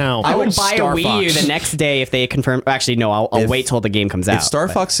right now. I would buy a Star Wii U Fox. the next day if they confirm. Actually, no, I'll If- wait till the game comes out. If Star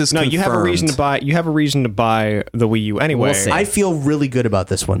Fox is No, confirmed, you have a reason to buy. You have a reason to buy the Wii U anyway. We'll see. I feel really good about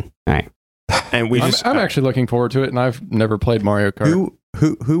this one. All right. And we just. I'm actually looking forward to it, and I've never played Mario Kart.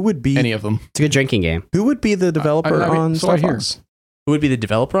 who would be Any of them. It's a good drinking game. who would be the developer I mean, on so Star I hear. Fox? Who would be the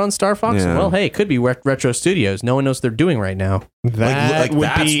developer on Star Fox? Yeah. Well, hey, it could be Retro Studios. No one knows what they're doing right now. that would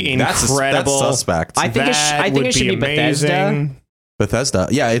be incredible. That's suspect. I think That it should be Bethesda. amazing. Bethesda.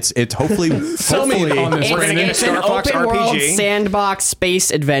 Yeah, it's hopefully. Sell me hopefully- on this, We're gonna Brandon. get a It's an Star Fox open world RPG. sandbox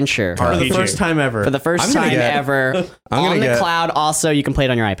space adventure. For the RPG. first time ever. For the first I'm gonna time get- ever. I'm On gonna the get- cloud, also, you can play it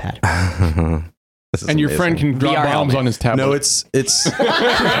on your iPad. This is And your amazing. friend can drop VR bombs helmet. on his tablet. No, it's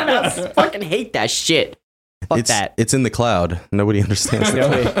I fucking hate that shit. Fuck it's that. it's in the cloud. Nobody understands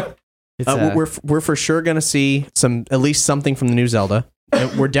that. It's, we're for sure going to see at least something from the new Zelda.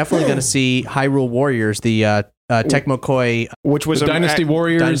 And we're definitely going to see Hyrule Warriors, the Tecmo Koei. Which was the a Dynasty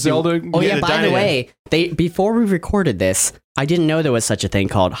Warriors, Dynasty- Zelda. Oh yeah, the by the Dynasty- way, before we recorded this, I didn't know there was such a thing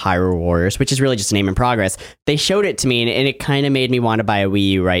called Hyrule Warriors, which is really just a name in progress. They showed it to me, and it kind of made me want to buy a Wii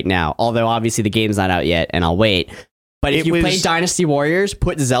U right now. Although obviously the game's not out yet, and I'll wait. But if It you was- play Dynasty Warriors,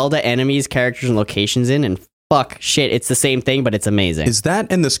 put Zelda enemies, characters, and locations in, and fuck shit, it's the same thing, but it's amazing. Is that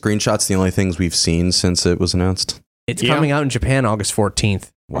and the screenshots the only things we've seen since it was announced? It's Yeah. coming out in Japan August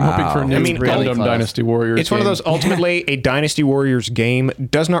 14th. I'm hoping for a new I mean, really Gundam close. Dynasty Warriors. It's one of game. those ultimately a Dynasty Warriors game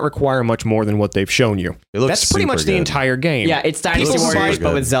does not require much more than what they've shown you. It looks That's pretty super much the good. entire game. Yeah, it's Dynasty People Warriors, buy-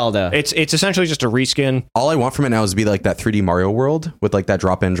 but with Zelda. It's essentially just a reskin. All I want from it now is to be like that 3D Mario world with like that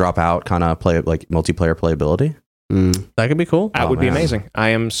drop in, drop out kind of like multiplayer playability. That could be cool. That Oh, would be man. amazing. I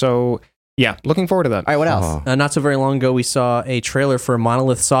am so looking forward to that. All right, what else? Oh. Not so very long ago, we saw a trailer for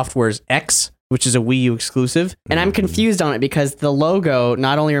Monolith Software's X, which is a Wii U exclusive. And I'm confused on it because the logo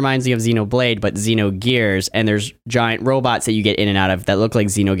not only reminds me of Xenoblade, but Xenogears, and there's giant robots that you get in and out of that look like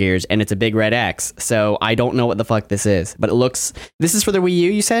Xenogears, and it's a big red X. So I don't know what the fuck this is, but it looks... This is for the Wii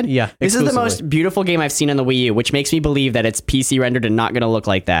U, you said? Yeah, This is the exclusively. most beautiful game I've seen on the Wii U, which makes me believe that it's PC rendered and not going to look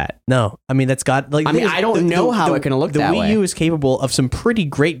like that. No, I mean that's got like. I mean, I don't know how it can look the that Wii way. U is capable of some pretty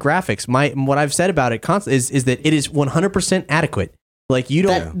great graphics. What I've said about it is that it is 100% adequate. Like you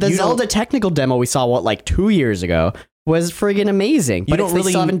don't. The Zelda technical demo we saw, like 2 years ago, was friggin' amazing. But they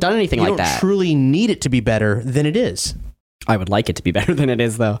still haven't done anything like that. You don't truly need it to be better than it is. I would like it to be better than it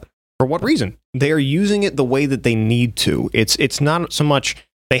is, though. For what reason? They are using it the way that they need to. It's not so much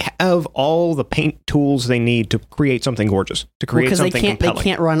they have all the paint tools they need to create something gorgeous, to create something compelling. They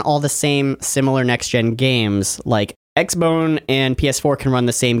can't run all the same similar next gen games. Like Xbone and PS4 can run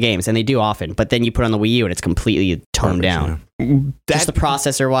the same games, and they do often. But then you put on the Wii U, and it's completely toned down. Just the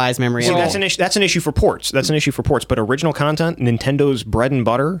processor-wise memory. See, that's an issue for ports. That's an issue for ports. But original content, Nintendo's bread and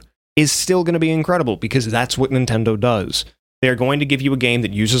butter, is still going to be incredible because that's what Nintendo does. They're going to give you a game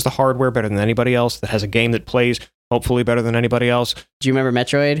that uses the hardware better than anybody else, that has a game that plays hopefully better than anybody else. Do you remember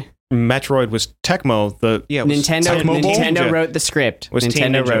Metroid? Metroid was Tecmo. Nintendo wrote the script.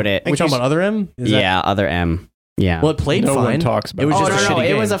 Nintendo wrote it. We're talking about Other M? Other M. Yeah. Well, it played No fine. one talks about It was it. just a shitty It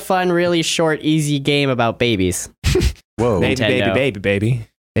game. was a fun, really short, easy game about babies. Whoa. Nintendo. Baby.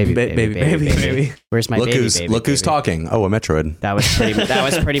 baby. Where's my Look baby? who's baby, who's baby? talking. Oh, a Metroid. That was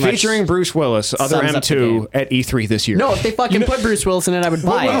pretty much Featuring Bruce Willis, Other sums up the M2 at E3 this year. No, if they fucking put Bruce Willis in it, I would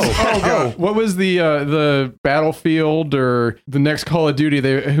buy it. Oh god! What was the Battlefield or the next Call of Duty?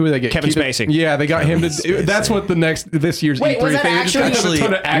 Who did they get? Kevin Spacey. Yeah, they got him to. Spacey. That's what this year's Wait, E3 was that thing. They just got actually- a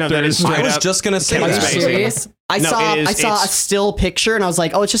ton of actors. No, that is straight I was up just gonna say Kevin Are you that. Spacey. serious? I No, saw it's- a still picture and I was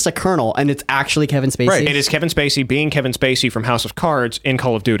like, oh, it's just a Colonel, and it's actually Kevin Spacey. Right. It is Kevin Spacey being Kevin Spacey from House of Cards in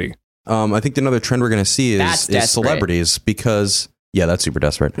Call of Duty. I think another trend we're going to see That's is desperate. celebrities because, yeah, that's super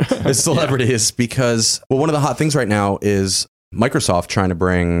desperate. It's celebrities because, well, one of the hot things right now is Microsoft trying to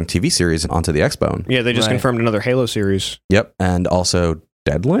bring TV series onto the Xbone. Yeah, they just Right. confirmed another Halo series. Yep. And also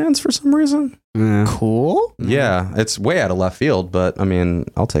Deadlands for some reason. Cool. Yeah, it's way out of left field, but I mean,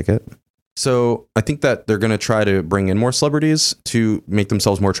 I'll take it. So I think that they're going to try to bring in more celebrities to make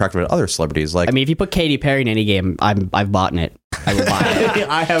themselves more attractive to other celebrities. Like, I mean, if you put Katy Perry in any game, I've bought it. I will buy it.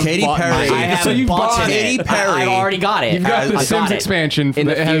 I have Katy bought Perry. mine. I have So you've bought bought it. Katy Perry. I've already got it. You've got the I've Sims got it. expansion In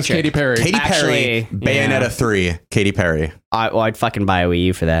the that has future. Katy Perry. Katy Actually, Perry, Bayonetta 3, Katy Perry. I'd fucking buy a Wii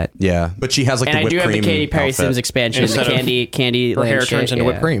U for that. Yeah, but she has like And the I whipped do have the cream Katy Perry outfit. Sims expansion, the Instead of candy. Her hair land turns shit, into yeah.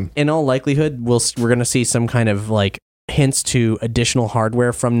 whipped cream. In all likelihood, we're going to see some kind of like hints to additional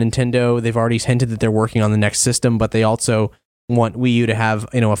hardware from Nintendo. They've already hinted that they're working on the next system, but they also want Wii U to have,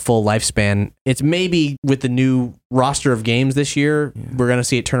 a full lifespan. It's maybe with the new roster of games this year, we're going to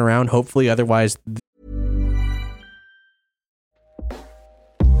see it turn around, hopefully. Otherwise,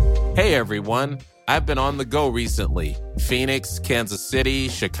 Hey everyone, I've been on the go recently. Phoenix, Kansas City,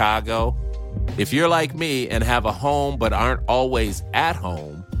 Chicago. If you're like me and have a home but aren't always at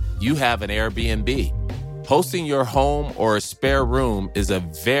home, you have an Airbnb. Hosting your home or a spare room is a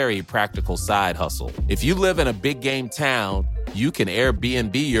very practical side hustle. If you live in a big game town, you can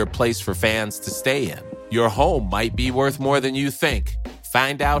Airbnb your place for fans to stay in. Your home might be worth more than you think.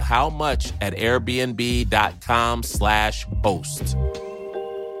 Find out how much at airbnb.com/host.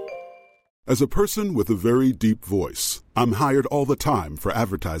 As a person with a very deep voice, I'm hired all the time for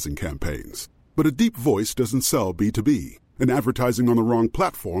advertising campaigns. But a deep voice doesn't sell B2B, and advertising on the wrong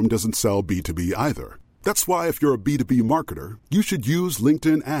platform doesn't sell B2B either. That's why if you're a B2B marketer, you should use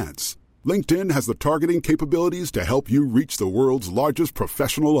LinkedIn ads. LinkedIn has the targeting capabilities to help you reach the world's largest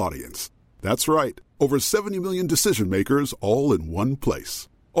professional audience. That's right, over 70 million decision makers all in one place.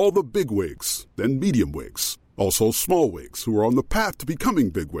 All the big wigs, then medium wigs, also small wigs who are on the path to becoming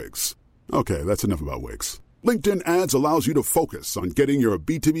big wigs. Okay, that's enough about wigs. LinkedIn ads allows you to focus on getting your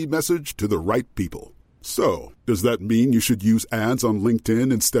B2B message to the right people. So, does that mean you should use ads on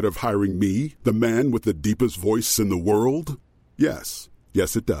LinkedIn instead of hiring me, the man with the deepest voice in the world? Yes.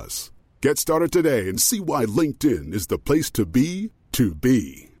 Yes, it does. Get started today and see why LinkedIn is the place to be to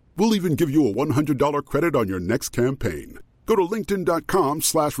be. We'll even give you a $100 credit on your next campaign. Go to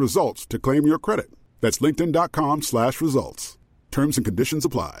linkedin.com/results to claim your credit. That's linkedin.com/results. Terms and conditions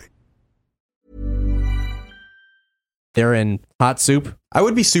apply. they're in hot soup. I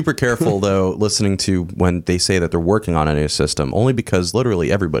would be super careful though listening to when they say that they're working on a new system, only because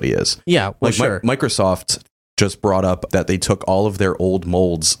literally everybody is. Yeah, well, Like sure. Microsoft just brought up that they took all of their old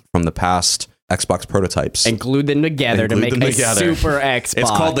molds from the past Xbox prototypes. And glued them together to make a super Xbox.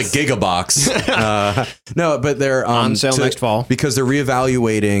 It's called the Gigabox. No, but they're on sale next fall because they're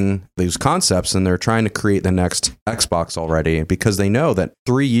reevaluating these concepts and they're trying to create the next Xbox already because they know that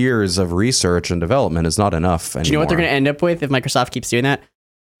 3 years of research and development is not enough anymore. Do you know what they're going to end up with if Microsoft keeps doing that?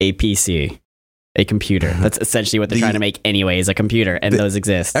 A PC. A computer. That's essentially what they're trying to make anyway, is a computer, and those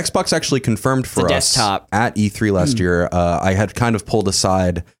exist. Xbox actually confirmed for us desktop. at E3 last year. I had kind of pulled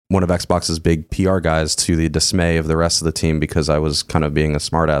aside one of Xbox's big PR guys to the dismay of the rest of the team because I was kind of being a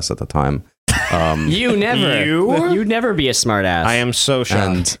smartass at the time. You'd never be a smartass. I am so shocked.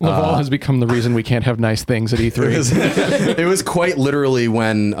 And Laval has become the reason we can't have nice things at E3. It was quite literally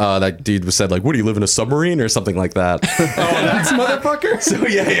when that dude said, like, what, do you live in a submarine or something like that? Oh, that's motherfucker. So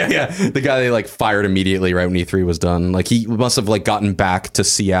yeah. The guy they like fired immediately right when E3 was done. Like he must have like gotten back to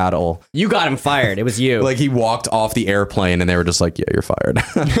Seattle. You got him fired. It was you. Like he walked off the airplane and they were just like, yeah, you're fired.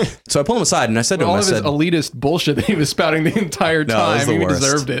 So I pulled him aside and I said to him, all of his elitist bullshit that he was spouting the entire time, he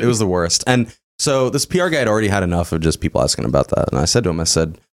deserved it. It was the worst. And so this PR guy had already had enough of just people asking about that. And I said to him,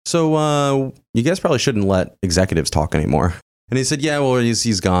 so you guys probably shouldn't let executives talk anymore. And he said, yeah, well,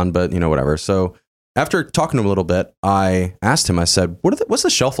 he's gone, but whatever. So after talking to him a little bit, I asked him, I said, what's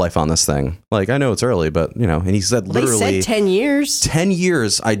the shelf life on this thing? Like, I know it's early, but and he said literally they said 10 years. 10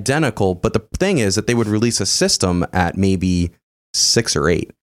 years identical. But the thing is that they would release a system at maybe 6 or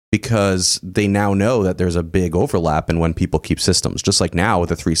 8. Because they now know that there's a big overlap in when people keep systems. Just like now with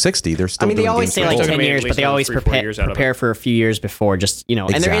the 360, they're still. They always say like 10 years, but they always prepare for a few years before. Just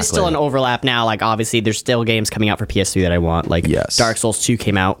Exactly. And there is still an overlap now. Like obviously, there's still games coming out for PS3 that I want. Like Dark Souls 2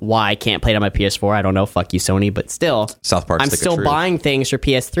 came out. Why I can't play it on my PS4? I don't know. Fuck you, Sony. But still, South Park. I'm still buying things for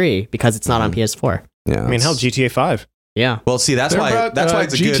PS3 because it's not on PS4. Yeah, I mean, hell, GTA 5. Yeah. Well, see, that's why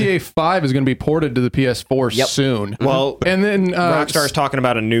it's GTA 5 is going to be ported to the PS4 soon. Well, and then Rockstar is talking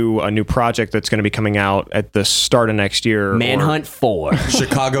about a new project that's going to be coming out at the start of next year. Manhunt 4.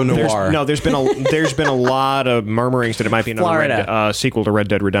 Chicago Noir. There's been a lot of murmurings that it might be another sequel to Red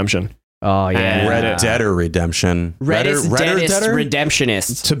Dead Redemption. Oh yeah, Red Deader Redemption.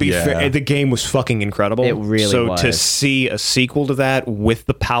 Redemptionist. To be fair, the game was fucking incredible. It really was. So to see a sequel to that with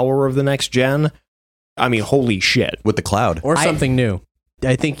the power of the next gen. I mean, holy shit. With the cloud. Or something new.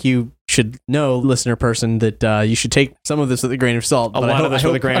 I think you should know, listener person, that you should take some of this with a grain of salt. With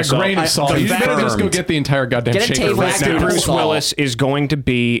a grain of salt. You better just go get the entire goddamn shaker right now. Bruce Willis is going to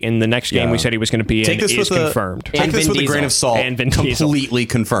be in the next game we said he was going to be in. Is confirmed. Take this with a grain of salt. And Vin completely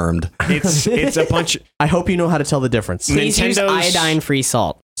confirmed. It's a bunch. I hope you know how to tell the difference. Please use iodine-free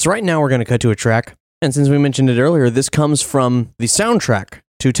salt. So right now we're going to cut to a track. And since we mentioned it earlier, this comes from the soundtrack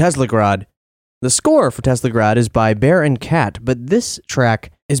to Teslagrad. The score for Teslagrad is by Bear and Cat, but this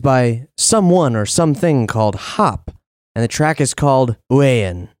track is by someone or something called Hop, and the track is called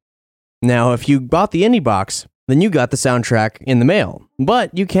Uayen. Now, if you bought the indie box, then you got the soundtrack in the mail,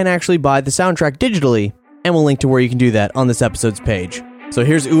 but you can actually buy the soundtrack digitally, and we'll link to where you can do that on this episode's page. So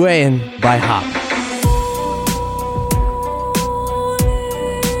here's Uayen by Hop.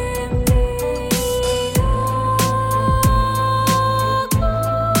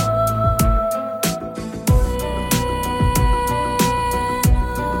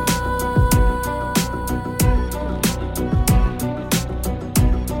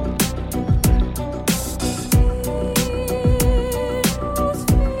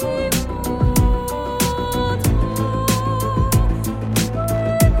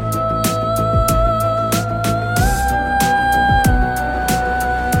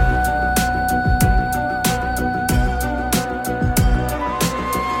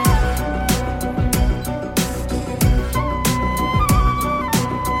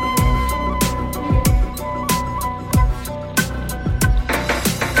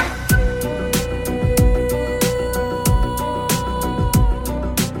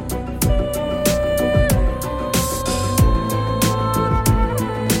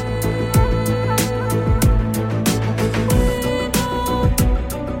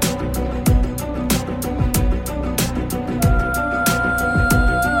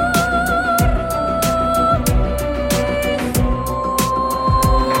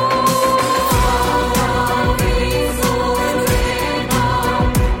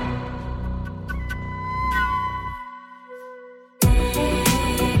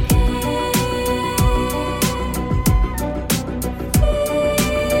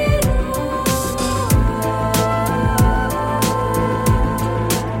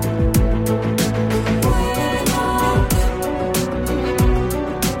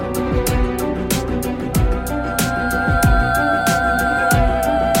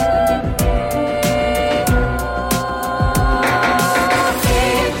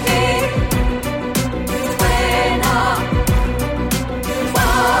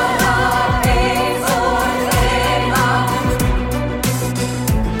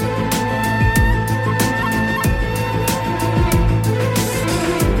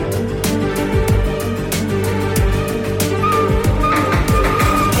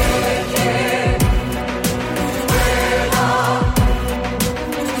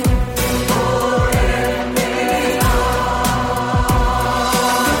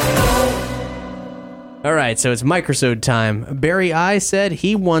 All right, so it's Microsode time. Barry I said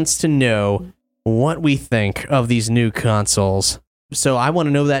he wants to know what we think of these new consoles. So I want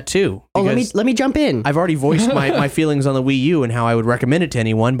to know that too. Oh, let me jump in. I've already voiced my feelings on the Wii U and how I would recommend it to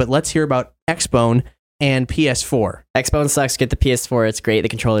anyone, but let's hear about Xbone and PS4. Xbone sucks. Get the PS4. It's great. The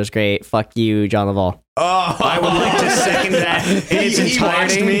controller's great. Fuck you, John Laval. Oh, I would like to second that in its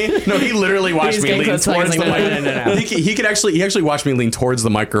entirety. No, he literally watched me lean towards the microphone. He actually watched me lean towards the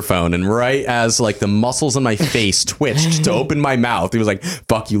microphone, and right as like the muscles in my face twitched to open my mouth, he was like,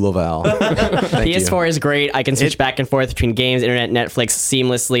 "Fuck you, Laval." PS4 is great. I can switch back and forth between games, internet, Netflix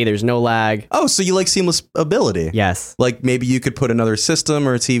seamlessly. There's no lag. Oh, so you like seamless ability? Yes. Like maybe you could put another system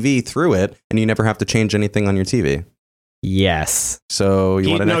or a TV through it, and you never have to change anything on your TV. Yes. So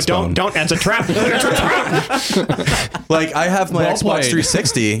you want an Xbone? Don't. That's a trap. That's a trap. Like I have my Xbox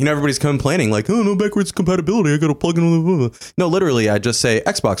 360. You know, everybody's complaining like, "Oh, no backwards compatibility. I got to plug in." No, literally, I just say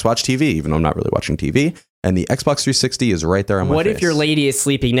Xbox, watch TV, even though I'm not really watching TV. And the Xbox 360 is right there on my face. What if your lady is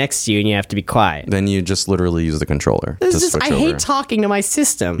sleeping next to you and you have to be quiet? Then you just literally use the controller. I hate talking to my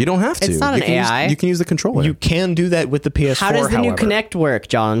system. You don't have to. It's not an AI. You can use the controller. You can do that with the PS4. How does the new Kinect work,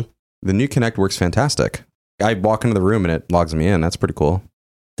 John? The new Kinect works fantastic. I walk into the room and it logs me in. That's pretty cool.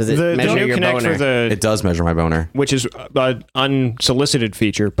 Does it measure your boner? It does measure my boner. Which is an unsolicited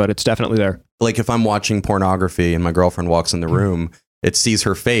feature, but it's definitely there. Like if I'm watching pornography and my girlfriend walks in the room, it sees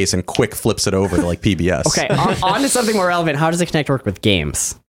her face and quick flips it over to like PBS. Okay, on to something more relevant. How does the Kinect work with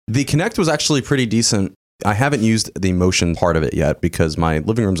games? The Kinect was actually pretty decent. I haven't used the motion part of it yet because my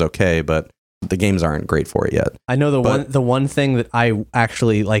living room's okay, but the games aren't great for it yet. I know the one thing that I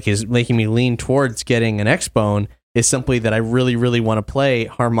actually like is making me lean towards getting an Xbone is simply that I really, really want to play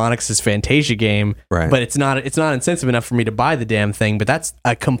Harmonix's Fantasia game, right? But it's not incentive enough for me to buy the damn thing. But that's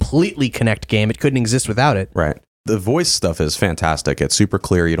a completely Kinect game. It couldn't exist without it. Right. The voice stuff is fantastic. It's super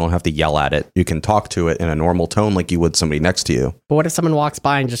clear. You don't have to yell at it. You can talk to it in a normal tone like you would somebody next to you. But what if someone walks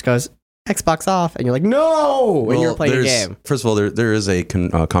by and just goes, Xbox off, and you're like, no, when you're playing a game? First of all, there is a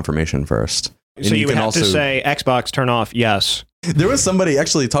confirmation first. So you would have to say, Xbox, turn off, yes. There was somebody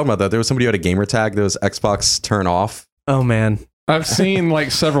actually talking about that. There was somebody who had a gamer tag that was Xbox turn off. Oh, man. I've seen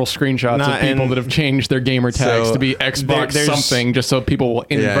like several screenshots of people that have changed their gamer tags to be Xbox something just so people will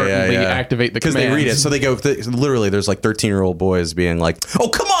inadvertently activate the commands. Because they read it. So they go, literally, there's like 13-year-old boys being like, oh,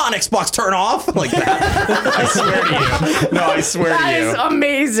 come on, Xbox, turn off. Like that. I swear to you. No, I swear to you. That is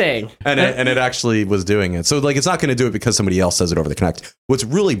amazing. And it actually was doing it. So like, it's not going to do it because somebody else says it over the Kinect. What's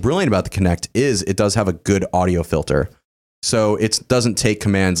really brilliant about the Kinect is it does have a good audio filter. So it doesn't take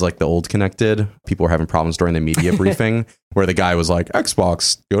commands like the old Kinect did. People were having problems during the media briefing where the guy was like,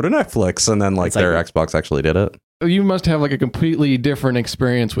 Xbox, go to Netflix. And then like their Xbox actually did it. You must have like a completely different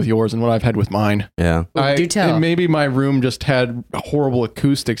experience with yours than what I've had with mine. Yeah. Do tell. And maybe my room just had horrible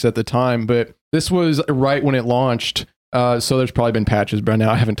acoustics at the time, but this was right when it launched. So there's probably been patches, but now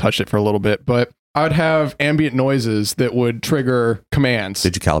I haven't touched it for a little bit. But I would have ambient noises that would trigger commands.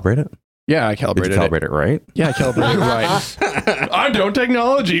 Did you calibrate it? Yeah, I calibrated it. Did you calibrate it right? Yeah, I calibrated it right. I know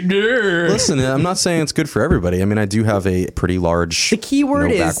technology. Listen, I'm not saying it's good for everybody. I mean, I do have a pretty large The key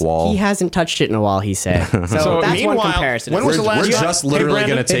word is he hasn't touched it in a while, he said. So that's one comparison. When was the last We're just literally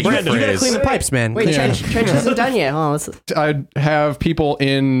going to take your phrase. You got to clean the pipes, man. Wait, Trench hasn't done yet. I'd have people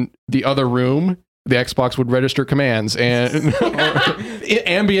in the other room. The Xbox would register commands and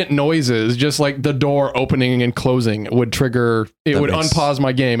ambient noises, just like the door opening and closing, would trigger. It would unpause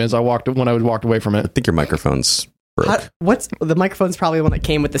my game as I walked away from it. I think your microphone's broke. The microphone's probably the one that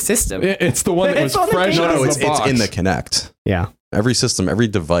came with the system. It's the one that was fresh. No, it's in the Kinect. Yeah. Every system, every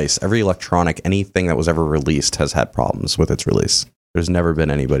device, every electronic, anything that was ever released has had problems with its release. There's never been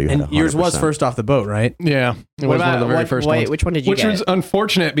anybody who had 100%. And yours was first off the boat, right? Yeah. It was one of the very first ones. Which one did you get? Which was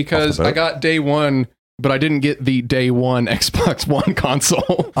unfortunate because I got day one, but I didn't get the day one Xbox One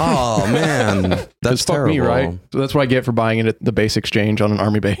console. Oh, man. That's terrible. Me, right? So that's what I get for buying it at the base exchange on an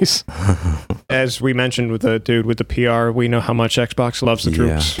army base. As we mentioned with the dude with the PR, we know how much Xbox loves the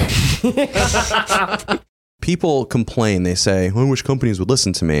troops. People complain. They say, I wish companies would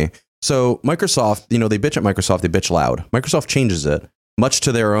listen to me. So Microsoft, they bitch at Microsoft, they bitch loud. Microsoft changes it, much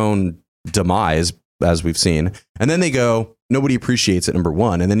to their own demise, as we've seen. And then they go, nobody appreciates it, number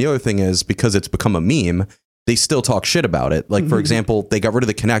one. And then the other thing is, because it's become a meme, they still talk shit about it. Like, for example, they got rid of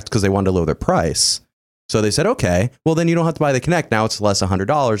the Kinect because they wanted to lower their price. So they said, okay, well, then you don't have to buy the Kinect. Now it's less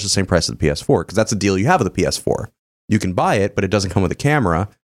 $100, the same price as the PS4, because that's the deal you have with the PS4. You can buy it, but it doesn't come with a camera,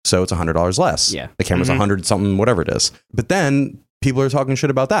 so it's $100 less. Yeah. The camera's $100 something, whatever it is. But then people are talking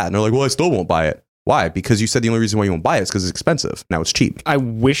shit about that. And they're like, well, I still won't buy it. Why? Because you said the only reason why you won't buy it is because it's expensive. Now it's cheap. I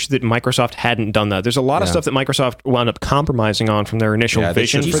wish that Microsoft hadn't done that. There's a lot of stuff that Microsoft wound up compromising on from their initial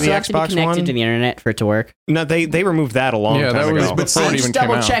vision Do you for the still have to be Xbox connected One. to the internet for it to work? No, they removed that a long time that ago. was But before it see, even Double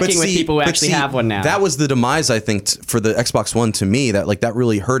came out. checking with people who actually have one now. That was the demise, I think, for the Xbox One to me. That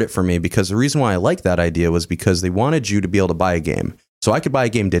really hurt it for me, because the reason why I liked that idea was because they wanted you to be able to buy a game. So I could buy a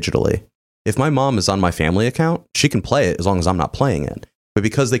game digitally. If my mom is on my family account, she can play it as long as I'm not playing it. But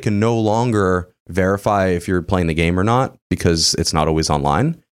because they can no longer verify if you're playing the game or not, because it's not always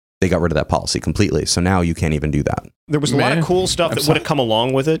online, they got rid of that policy completely. So now you can't even do that. There was a lot of cool stuff that would have come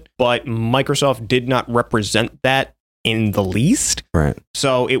along with it, but Microsoft did not represent that in the least. Right.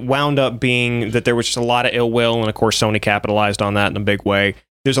 So it wound up being that there was just a lot of ill will, and of course Sony capitalized on that in a big way.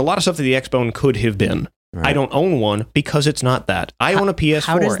 There's a lot of stuff that the Xbone could have been. Right. I don't own one because it's not that. I own a PS4.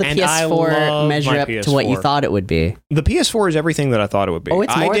 How does the and I PS4 love measure my up PS4. to what you thought it would be? The PS4 is everything that I thought it would be. Oh,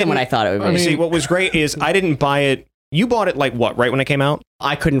 it's more than what I thought it would be. See, what was great is I didn't buy it. You bought it like what, right when it came out?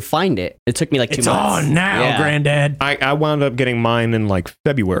 I couldn't find it. It took me like 2 months. Yeah. Granddad. I wound up getting mine in like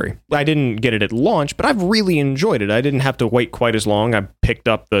February. I didn't get it at launch, but I've really enjoyed it. I didn't have to wait quite as long. I picked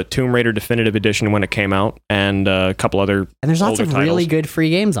up the Tomb Raider Definitive Edition when it came out, and a couple other And there's lots older of really titles. good free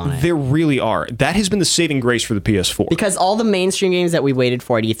games on it. There really are. That has been the saving grace for the PS4. Because all the mainstream games that we waited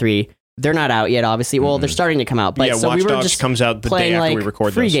for at E3, they're not out yet, obviously. Well, they're starting to come out. But Yeah, so Watch we were Dogs just comes out the day playing after like we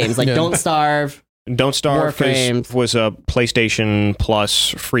record free this. games, like Yeah. Don't Starve. Don't Starve Warframe. was a PlayStation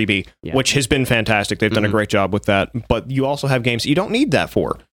Plus freebie, Yeah. which has been fantastic. They've done a great job with that. But you also have games that you don't need that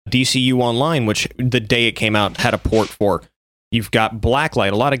for. DCU Online, which the day it came out had a port for. You've got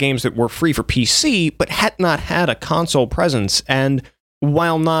Blacklight, a lot of games that were free for PC, but had not had a console presence. And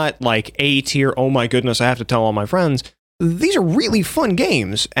while not like A tier, oh my goodness, I have to tell all my friends, these are really fun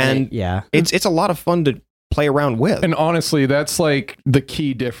games. And Yeah. it's a lot of fun to play around with. And honestly, that's like the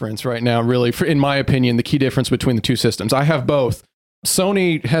key difference right now, really, in my opinion, the key difference between the two systems. I have both.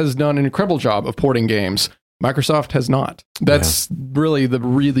 Sony has done an incredible job of porting games. Microsoft has not. That's really the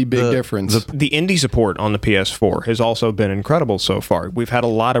really big difference. The indie support on the PS4 has also been incredible so far. We've had a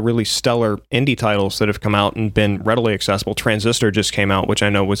lot of really stellar indie titles that have come out and been readily accessible. Transistor just came out, which I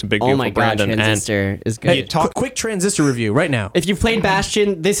know was a big deal Oh my for god, Brandon. Transistor is good. Hey, Quick Transistor review right now. If you've played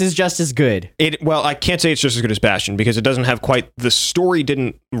Bastion, this is just as good. Well, I can't say it's just as good as Bastion because it doesn't have quite the story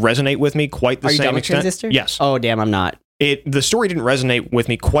didn't resonate with me quite the Are you same done with extent. Transistor? Yes. Oh, damn, I'm not. The story didn't resonate with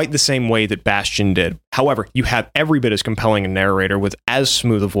me quite the same way that Bastion did. However, you have every bit as compelling a narrator with as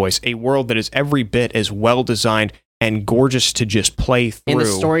smooth a voice, a world that is every bit as well designed and gorgeous to just play through. And the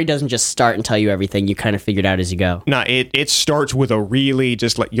story doesn't just start and tell you everything. You kind of figure it out as you go. No, it starts with a really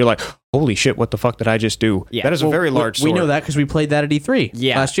just like you're like, holy shit, what the fuck did I just do? Yeah. That is a very large We story. know that because we played that at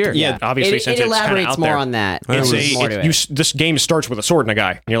E3 last year. Yeah, obviously, it since it's kinda elaborates out more there. on that. It's There's more to it. this game starts with a sword and a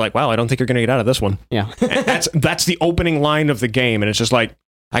guy. And you're like, wow, I don't think you're going to get out of this one. Yeah. And that's the opening line of the game. And it's just like,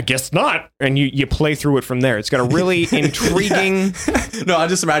 I guess not. And you play through it from there. It's got a really intriguing... No, I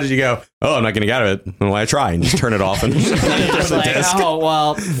just imagine you go, oh, I'm not going to get out of it. Well, I try and just turn it off. And It's like, oh,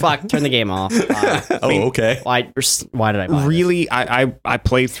 well, fuck, turn the game off. okay. Why did I buy Really, I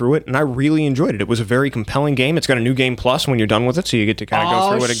played through it and I really enjoyed it. It was a very compelling game. It's got a new game plus when you're done with it, so you get to kind of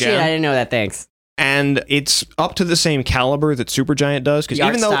go through it shit, again. I didn't know that, thanks. And it's up to the same caliber that Supergiant does, because The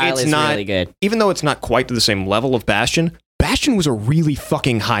art even though style it's is not really good. even though it's not quite to the same level of Bastion was a really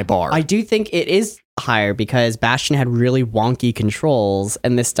fucking high bar. I do think it is higher because Bastion had really wonky controls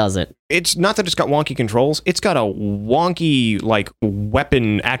and this doesn't. It's not that it's got wonky controls, it's got a wonky like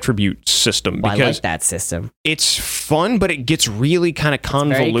weapon attribute system, Well, I because like that system. it's fun, but it gets really kind of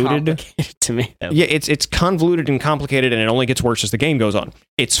Very convoluted. complicated to me, though. Yeah, it's convoluted and complicated, and it only gets worse as the game goes on.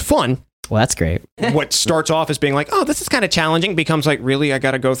 It's fun. Well, that's great. What starts off as being like, oh, this is kind of challenging, becomes like, really, I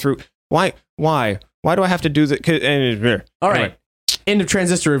got to go through. Why do I have to do that? All right. End of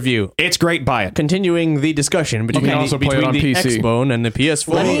Transistor review. It's great. Buy it. Continuing the discussion between, can also play it on the PC. Xbone and the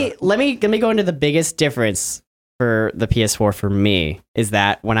PS4. Let me go into the biggest difference for the PS4 for me is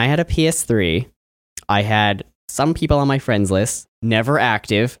that when I had a PS3, I had some people on my friends list, never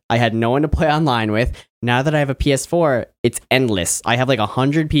active. I had no one to play online with. Now that I have a PS4, it's endless. I have like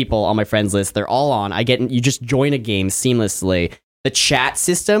 100 people on my friends list. They're all on. You just join a game seamlessly. The chat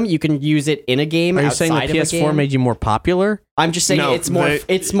system, you can use it in a game. Are you saying the outside of a PS4 game. made you more popular? I'm just saying No, it's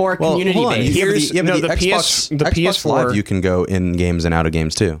more Well, community hold on. based. Here's- Yeah, but no, the the Xbox, the Xbox PS4 Live, you can go in games and out of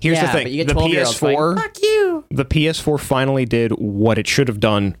games too. Here's the Yeah, thing. but you get The 12-year-olds going, PS4, fuck you. the PS4 finally did what it should have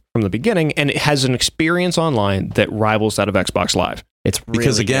done from the beginning, and it has an experience online that rivals that of Xbox Live. It's really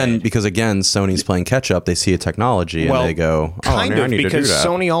because again, good. Sony's playing catch up. They see a technology and they go, kind I of, need to do because that.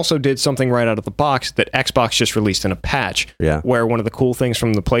 Sony also did something right out of the box that Xbox just released in a patch. Yeah. Where one of the cool things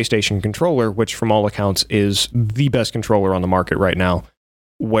from the PlayStation controller, which from all accounts is the best controller on the market right now,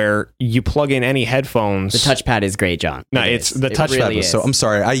 where you plug in any headphones. The touchpad is great, John. No, It it's is. the It touchpad really was is. so. I'm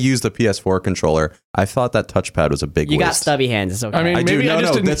sorry. I used the PS4 controller. I thought that touchpad was a big You got waste. stubby hands. It's okay. I mean, I do. maybe I No,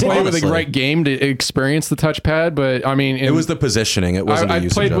 just no, didn't that's play with the honestly- right game to experience the touchpad, but I mean, It was the positioning. It wasn't. I the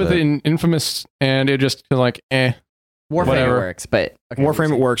usage played of with it in Infamous, and it just like, Warframe whatever. works, but okay,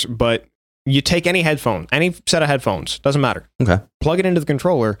 Warframe, it works, but you take any headphone, any set of headphones, doesn't matter. Okay. Plug it into the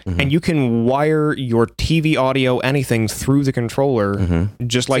controller, and you can wire your TV audio, anything through the controller,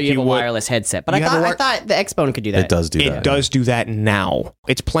 just So like you have you a would. wireless headset. But You I have a thought the Xbone could do that. It does do that. It does do that now.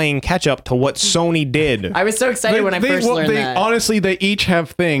 It's playing catch up to what Sony did. I was so excited when I first learned that. Honestly, they each have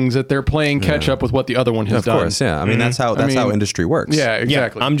things that they're playing catch up with what the other one has Of done. course, yeah. I mean, that's how how industry works. Yeah,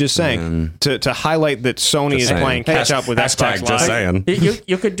 exactly. Yeah, I'm just saying to highlight that Sony is saying. playing catch up with Xbox Live. saying.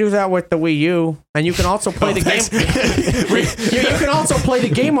 You could do that with the Wii U, and you can also play the game. you can also play the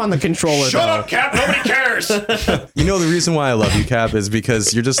game on the controller. Cap! Nobody cares. You know the reason why I love you, Cap, is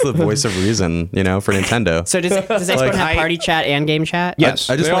because you're just the voice of reason. You know, for Nintendo. So does Xbone Like, have party chat and game chat? Yes,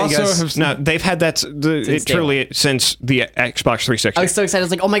 I just They want you also guys. have no, they've had that since the Xbox 360. I was so excited. I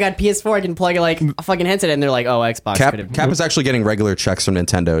was like, oh my god, PS4, I can plug like a fucking headset, and they're like, oh, Xbox could have. Cap is actually getting regular checks from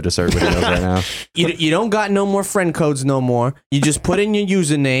Nintendo, just so everybody knows right now. You don't got no more friend codes no more. You just put in your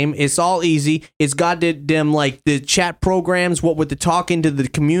username. It's all easy. It's got them like the chat programs, what with the talking to the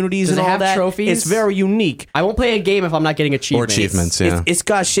communities Does and it all have that. trophies? It's very unique. I won't play a game if I'm not getting Or achievements. achievements, yeah. It's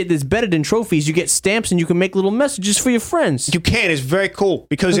got shit that's better than trophies. You get stamps and you can make little messages for your friends. You can. It's very cool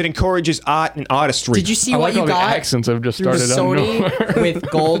because it encourages art and artistry. Did you see I what like you all the got accents have just through started out of nowhere. Sony with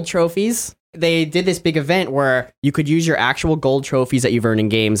gold trophies? They did this big event where you could use your actual gold trophies that you've earned in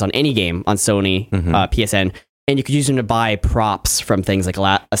games on any game on Sony PSN, and you could use them to buy props from things like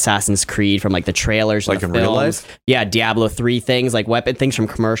Assassin's Creed, from like the trailers, Like the in real films. life? Yeah, Diablo 3 things, like weapon things from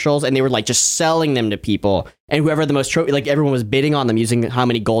commercials, and they were like just selling them to people. And whoever had the most trophy, like everyone was bidding on them using how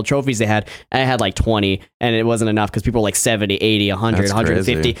many gold trophies they had. And I had like 20, and it wasn't enough because people were like 70, 80, 100, That's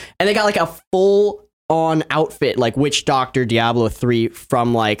 150. crazy. And they got like a full on outfit, like Witch Doctor, Diablo 3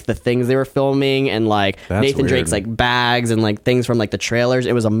 from like the things they were filming, and like That's Nathan weird. Drake's like bags and like things from like the trailers.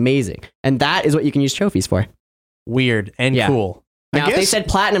 It was amazing. And that is what you can use trophies for. Weird and Yeah. cool. Now, if they guess- said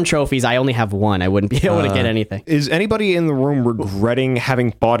platinum trophies, I only have one. I wouldn't be able to get anything. Is anybody in the room regretting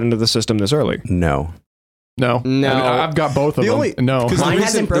having bought into the system this early? No. No, No. And I've got both of them. No, 'cause Mine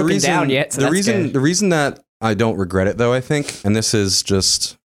hasn't broken down yet, so the that's reason good. the reason that I don't regret it though, I think, and this is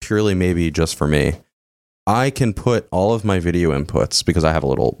just purely maybe just for me, I can put all of my video inputs, because I have a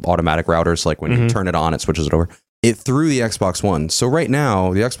little automatic router, so like when you turn it on, it switches it over. It through the Xbox One. So right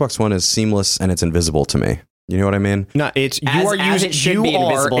now, the Xbox One is seamless and it's invisible to me. You know what I mean? No, it's As it should be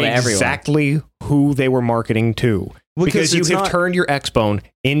invisible to everyone. exactly who they were marketing to. Because you it's have not- turned your Xbone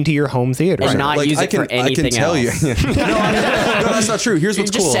into your home theater. And not use it for anything tell else. you. no, that's not true. Here's You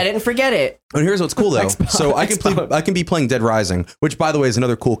what's just cool. set it and forget it. And here's what's cool though. So I can be playing Dead Rising, which by the way is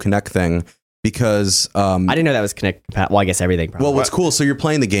another cool Kinect thing, because I didn't know that was Connect. Well, I guess everything. Probably. well, what's cool? So you're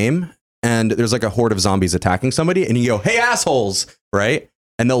playing the game, and there's like a horde of zombies attacking somebody, and you go, "Hey assholes!" Right?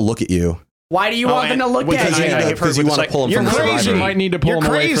 And they'll look at you. Why do you want them to look because at you? because you want to pull them You're from the crazy. survivor. you might need to pull You're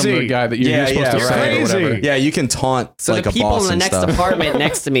them away from the crazy. guy that you're supposed to right. save or whatever. Crazy. Yeah, you can taunt So like the a people boss in the and next stuff. apartment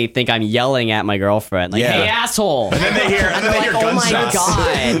next to me think I'm yelling at my girlfriend, like, Yeah. "Hey, asshole!" And then they hear, And they're like, "Oh my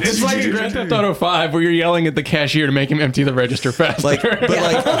god!" It's like Grand Theft Auto 5 where you're yelling at the cashier to make him empty the register faster. like, but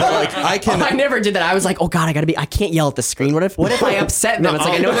like I can. I never did that. I was like, "Oh god, I can't yell at the screen. What if I upset them?" It's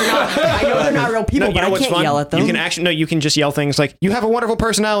like I know they're not real people, No, you but know I what's can't fun? yell at them. You can just yell things like, "You have a wonderful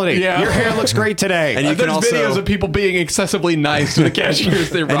personality. Yeah. Your hair looks great today." And you can There's also videos of people being excessively nice to the cashiers.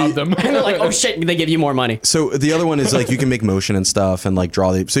 They robbed them. And they're like, "Oh shit!" They give you more money. So the other one is like you can make motion and stuff and like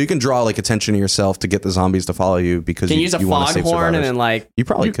draw so you can draw like attention to yourself to get the zombies to follow you because Can you use a want to fog save horn and survivors. then like You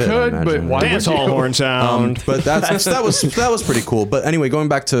probably You could, I could, but imagine. why Dance hall horn sound. But that was pretty cool. But anyway, going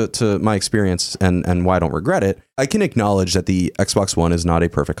back to my experience and why I don't regret it, I can acknowledge that the Xbox One is not a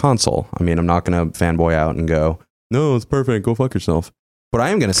perfect console. I mean, I'm not going to fanboy out and go, "No, it's perfect. Go fuck yourself." But I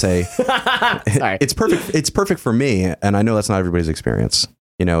am going to say Sorry. it's perfect. It's perfect for me, and I know that's not everybody's experience.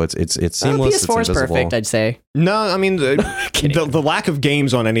 You know, it's seamless. PS4 it's is invisible. perfect, I'd say. No, I mean the lack of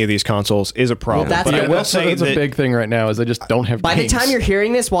games on any of these consoles is a problem. Well, but I will say that's a big thing right now is they just don't have By games. the time you're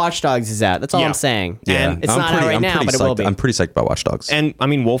hearing this, Watch Dogs is out. That's all I'm saying. And it's not out right now, but it will be. I'm pretty psyched about Watch Dogs. And I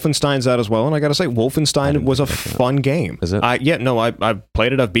mean, Wolfenstein's out as well, and I gotta say, Wolfenstein was a fun game. Is it? I've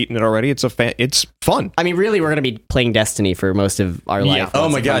played it. I've beaten it already. It's fun. I mean, really, we're gonna be playing Destiny for most of our life. Oh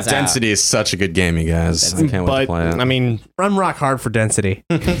once my it god, comes out. Density is such a good game, you guys. I can't wait to play it. I mean, Run rock hard for Density.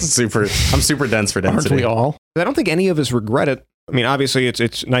 I'm super dense for Aren't Density. we all? I don't think any of us regret it. I mean, obviously,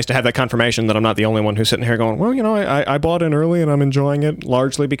 it's nice to have that confirmation that I'm not the only one who's sitting here going, well, I bought in early and I'm enjoying it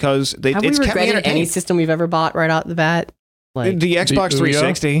largely because Have we it's kept me regretted entertained. any system we've ever bought right out the bat? Like, The Xbox The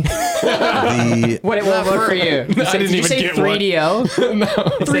 360. what it won't work for you? I didn't even get one. 3DO?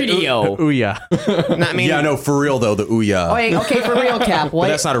 3DO. Ouya. I mean, Yeah, no, for real though, the Ouya. Oh, wait, okay, for real, Cap. But What?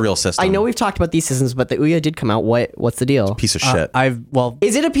 that's not a real system. I know we've talked about these systems, but the Ouya did come out. What's the deal? Piece of shit.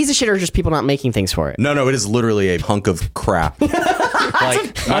 Is it a piece of shit or just people not making things for it? No, it is literally a hunk of crap.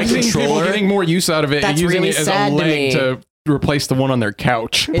 Like my I've seen people controller. getting more use out of it That's and using really it as a sad to me. leg to replace the one on their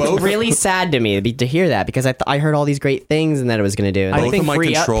couch. It's really sad to me to hear that because I heard all these great things and that it was going to do. And Both they of my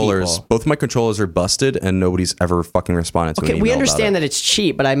free up controllers, people. both of my controllers are busted, and nobody's ever fucking responded to Okay, an we email understand about that it's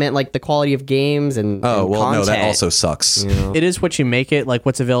cheap, but I meant like the quality of games and Oh and well, content. no, that also sucks. It is what you make it, like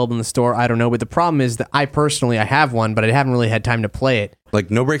what's available in the store. I don't know, but the problem is that I have one, but I haven't really had time to play it. Like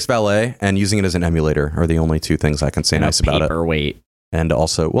No Breaks Valet and using it as an emulator are the only two things I can say nice about it. Paperweight. And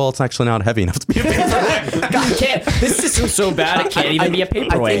also, well, it's actually not heavy enough to be a paperweight. God, this system's so bad it can't even be a I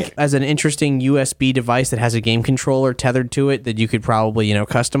paperweight. think as an interesting USB device that has a game controller tethered to it that you could probably,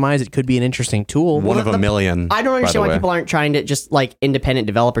 customize, it could be an interesting tool. One of a million. I don't by understand the why way. people aren't trying to just like independent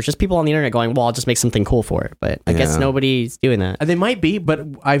developers, just people on the internet going, well, I'll just make something cool for it. But I guess Yeah. nobody's doing that. They might be, but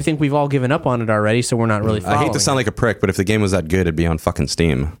I think we've all given up on it already, so we're not really I following hate to sound like a prick, but if the game was that good, it'd be on fucking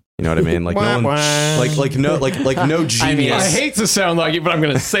Steam. You know what I mean? Like no one, no genius. I hate to sound like it, but I'm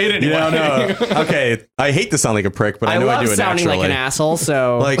going to say it anyway. No. Okay, I hate to sound like a prick, but I know love I do it sounding naturally. like an asshole,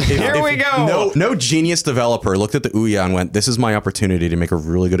 so Like Here we go. No genius developer looked at the Ouya and went, "This is my opportunity to make a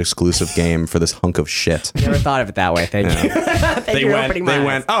really good exclusive game for this hunk of shit." never thought of it that way. Thank you. Thank They you for went, opening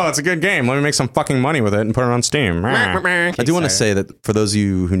my eyes. "Oh, it's a good game. Let me make some fucking money with it and put it on Steam." I do want to say that for those of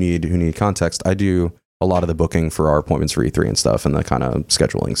you who need context, I do a lot of the booking for our appointments for E3 and stuff and the kind of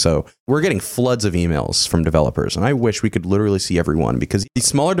scheduling. So we're getting floods of emails from developers, and I wish we could literally see everyone because these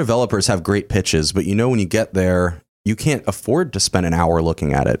smaller developers have great pitches, but when you get there, you can't afford to spend an hour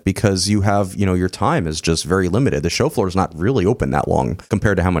looking at it because you have, your time is just very limited. The show floor is not really open that long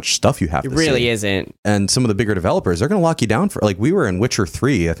compared to how much stuff you have It to really see. isn't. And some of the bigger developers, they're going to lock you down for, like, we were in Witcher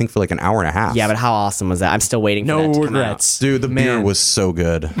 3, I think for like an hour and a half. Yeah, but how awesome was that? I'm still waiting for no that to come out. regrets. Dude, the beer Man. was so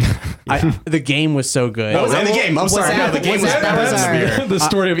good. The game was so good. And the game, I'm sorry. that- No, the game was was that- better was than the our- beer. The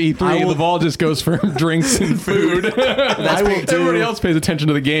story of E3, the ball just goes for drinks and food. Everybody else pays attention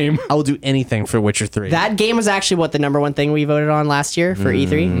to the game. I will do anything for Witcher 3. That game was actually what the number one thing we voted on last year for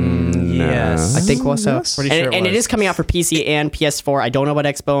E3. yes. I think was so. Pretty sure it And it was. is coming out for PC and PS4. I don't know about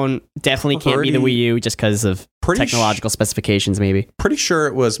Xbone. Definitely can't be the Wii U just because of Pretty technological specifications. Maybe Pretty sure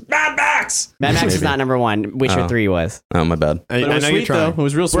it was Mad Max. Mad Max is Maybe. not number one. Witcher 3 was. Oh, my bad. But it was I know you're sweet, though. trying. It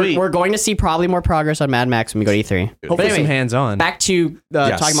was real sweet. We're going to see probably more progress on Mad Max when we go to E3. Hopefully But anyway, some hands-on. back to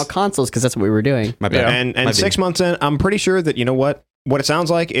Yes. talking about consoles because that's what we were doing. My bad. And Might be. 6 months in, I'm pretty sure that, what it sounds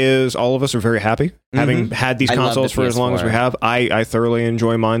like is all of us are very happy having had these I love consoles the for as long as we PS4. have. I thoroughly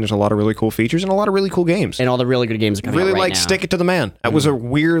enjoy mine. There's a lot of really cool features and a lot of really cool games. And all the really good games are coming Really out right like now. Stick It to the Man. That was a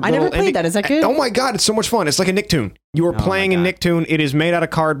weird I little never played that. Is that good? Oh my god, it's so much fun. It's like a Nicktoon. You are Oh my playing a God. Nicktoon. It is made out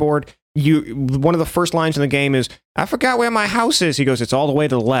of cardboard. One of the first lines in the game is, "I forgot where my house is." He goes, "It's all the way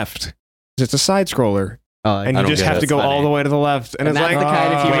to the left." It's a side scroller. Oh, And I you don't just get have it. to go That's all funny. the way to the left. And, And it's that's like, the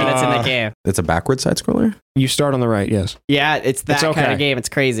kind of humor that's in the game. It's a backward side scroller? You start on the right, yes. Yeah, it's that It's okay. kind of game. It's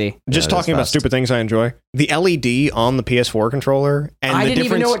crazy. Just it is talking about fast. stupid things I enjoy. The LED on the PS4 controller and I the didn't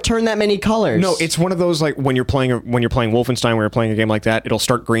even difference. know it turned that many colors. No, it's one of those like when you're playing Wolfenstein, where you're playing a game like that, it'll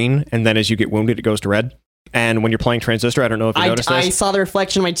start green, and then as you get wounded, it goes to red. And when you're playing Transistor, I don't know if you noticed I this. saw the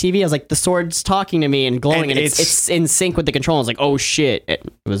reflection on my TV. I was like, the sword's talking to me and glowing, And and it's in sync with the control. I was like, oh shit! It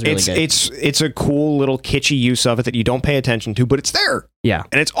was really good. It's a cool little kitschy use of it that you don't pay attention to, but it's there. Yeah.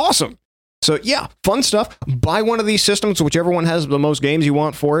 And it's awesome. So yeah, fun stuff. Buy one of these systems, whichever one has the most games you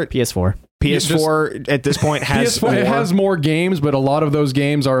want for it. PS4. PS4 at this point has PS4 it has more games, but a lot of those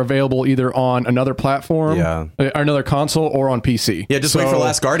games are available either on another platform, Yeah. or another console, or on PC. Yeah, just wait for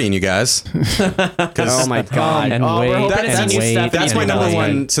Last Guardian, you guys. Oh my god! And oh, wait, we're hoping to and see new wait, stuff. That's my and number wait.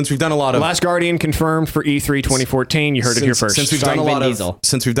 one, since we've done a lot of... Last Guardian confirmed for E3 2014. You heard it here first. Since we've done a Starring lot Vin of Diesel.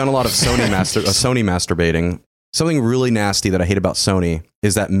 Sony masturbating, Something really nasty that I hate about Sony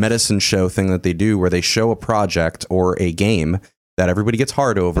is that medicine show thing that they do where they show a project or a game that everybody gets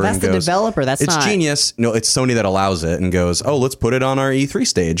hard over But that's and the goes, developer. That's it's not genius. No, it's Sony that allows it and goes, oh, let's put it on our E3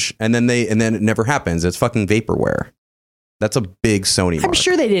 stage. And then it never happens. It's fucking vaporware. That's a big Sony mark. I'm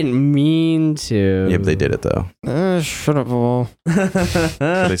sure they didn't mean to. Yeah, but they did it though. Shut up, all.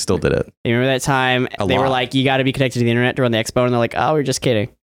 But they still did it. You remember that time they were lot. like, you got to be connected to the internet to run the expo, and they're like, oh, we're just kidding.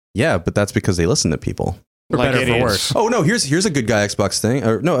 Yeah, but that's because they listen to people. For Like better or for idiots. worse. Oh no, here's a good guy Xbox thing.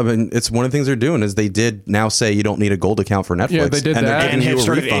 Or no, I mean it's one of the things they're doing is they did now say you don't need a gold account for Netflix. Yeah, they did and they're that. giving And you have a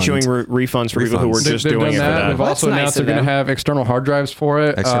started refund. issuing refunds for people who were Refunds. just They've doing done it for that. that. They've Well, also that's nice announced they're of going to them. have external hard drives for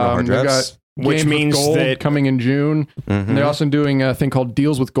it. External hard They've drives. got Which games with means gold that- coming in June. Mhm. They're also doing a thing called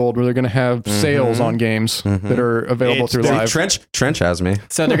Deals with Gold, where they're going to have sales on games that are available It's- through they're live. Trench has me.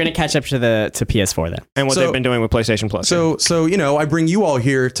 So they're going to catch up to PS4 then. And what So- they've been doing with PlayStation Plus. So I bring you all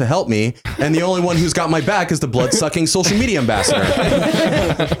here to help me, and the only one who's got my back is the blood-sucking social media ambassador.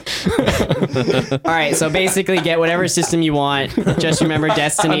 All right, so basically get whatever system you want. Just remember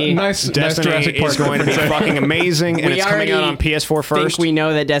Destiny. nice Destiny Jurassic Park is going to be reference. fucking amazing, and We it's coming out already on PS4 think first. we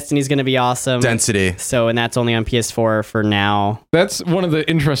know that Destiny's going to be awesome. Density. So, and that's only on PS4 for now. That's one of the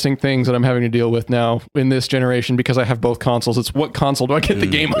interesting things that I'm having to deal with now in this generation because I have both consoles. It's what console do I get the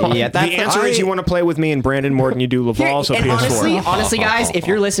game on? Yeah, The that's answer is you want to play with me and Brandon more than you do Laval, so and PS4. honestly, guys, if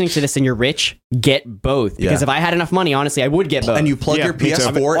you're listening to this and you're rich, get both. Because Yeah. if I had enough money, honestly, I would get both. And you plug Yeah, your me too.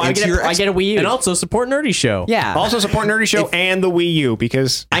 PS4 I into get, your I get a Wii U. And also support Nerdy Show. yeah. Also support Nerdy Show and the Wii U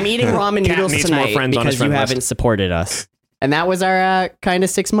because I'm eating ramen Cat noodles needs more tonight friends on his because you friend haven't list. supported us. And that was our kind of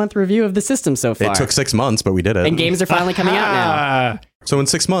 6-month review of the system so far. It took 6 months, but we did it. and games are finally coming out now. Ah, So in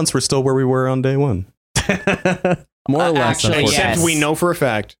 6 months, we're still where we were on day one. More or less. actually, unfortunately. except yes. we know for a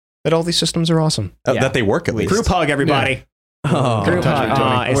fact that all these systems are awesome. Yeah. That they work at least. Group hug, everybody. Oh. Group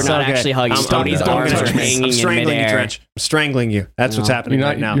hug. We're It's so not good. actually hugging. I'm- Tony's I'm- arms I'm are hanging in strangling you, midair. Trench. I'm strangling you. That's what's No. happening You're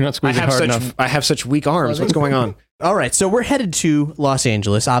not- right now. you're not squeezing I have hard such, enough. I have such weak arms. What's going on? All right, so we're headed to Los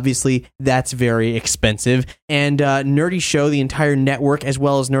Angeles. Obviously, that's very expensive. And Nerdy Show, the entire network, as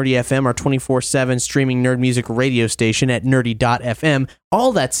well as Nerdy FM, our 24/7 streaming nerd music radio station at nerdy.fm,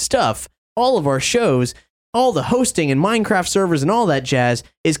 all that stuff, all of our shows, all the hosting and Minecraft servers and all that jazz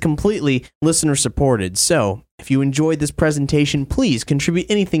is completely listener supported. So if you enjoyed this presentation, please contribute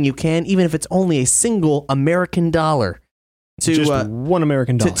anything you can, even if it's only a single American dollar. To, Just one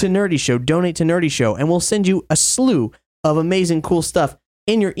American dollar. to Nerdy Show, donate to Nerdy Show, and we'll send you a slew of amazing, cool stuff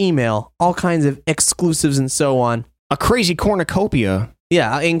in your email, all kinds of exclusives and so on. A crazy cornucopia.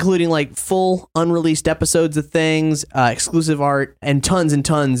 Yeah, including like full unreleased episodes of things, exclusive art, and tons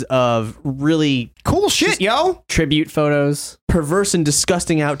of really Cool shit, yo. Tribute photos. perverse and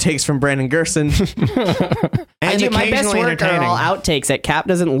disgusting outtakes from Brandon Gerson. I And do my best occasionally work are entertaining. all outtakes that Cap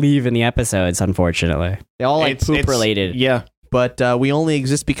doesn't leave in the episodes, unfortunately. They're all like poop related. Yeah. But we only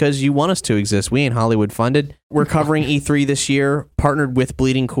exist because you want us to exist. We ain't Hollywood funded. We're covering E3 this year, partnered with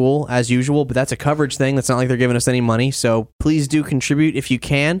Bleeding Cool as usual, but that's a coverage thing. That's not like they're giving us any money. So please do contribute if you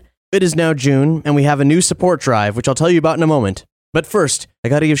can. It is now June, and we have a new support drive, which I'll tell you about in a moment. But first, I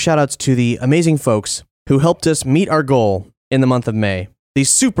got to give shout outs to the amazing folks who helped us meet our goal in the month of May. The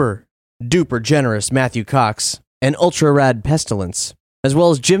super duper generous Matthew Cox and ultra rad Pestilence, as well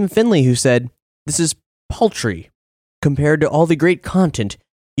as Jim Finley, who said, "This is paltry compared to all the great content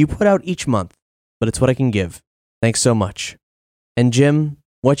you put out each month, but it's what I can give. Thanks so much." And Jim,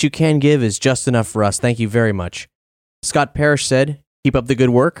 what you can give is just enough for us. Thank you very much. Scott Parrish said, "Keep up the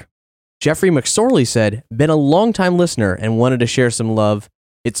good work." Jeffrey McSorley said, "Been a long-time listener and wanted to share some love.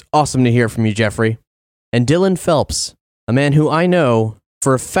 It's awesome to hear from you, Jeffrey." And Dylan Phelps, a man who I know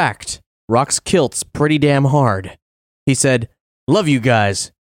for a fact rocks kilts pretty damn hard. He said, "Love you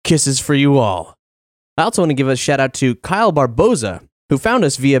guys. Kisses for you all." I also want to give a shout out to Kyle Barboza, who found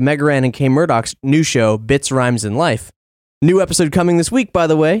us via Megaran and K. Murdoch's new show, Bits, Rhymes, and Life. New episode coming this week, by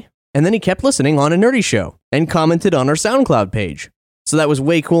the way. And then he kept listening on a Nerdy Show and commented on our SoundCloud page. So that was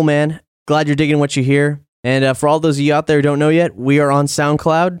way cool, man. Glad you're digging what you hear. And for all those of you out there who don't know yet, we are on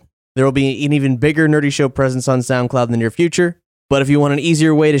SoundCloud. There will be an even bigger Nerdy Show presence on SoundCloud in the near future. But if you want an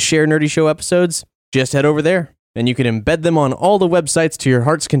easier way to share Nerdy Show episodes, just head over there. And you can embed them on all the websites to your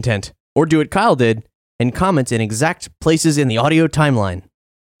heart's content. Or do what Kyle did and comment in exact places in the audio timeline.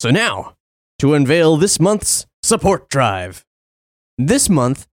 So now, to unveil this month's support drive. This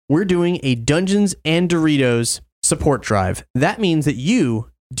month, we're doing a Dungeons and Doritos support drive. That means that you,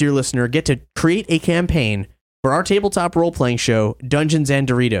 dear listener, get to create a campaign for our tabletop role-playing show, Dungeons and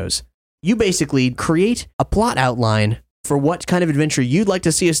Doritos. You basically create a plot outline for what kind of adventure you'd like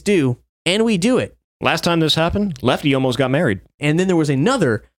to see us do, and we do it. Last time this happened, Lefty almost got married. And then there was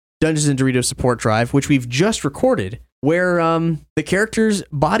another Dungeons and Doritos support drive, which we've just recorded, where the characters'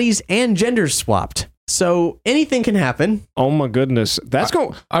 bodies and genders swapped. So anything can happen. Oh my goodness. That's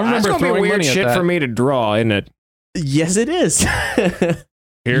going to be throwing weird money at shit that. for me to draw, isn't it? Yes, it is.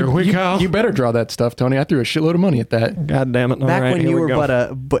 Here we go. You better draw that stuff, Tony. I threw a shitload of money at that. God damn it. All Back right, when here you we were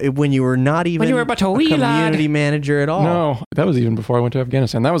go. when you were not even you were but a wee community manager at all. No, that was even before I went to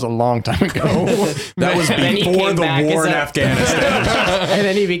Afghanistan. That was a long time ago. That was Then he before came the back war as in a- Afghanistan. And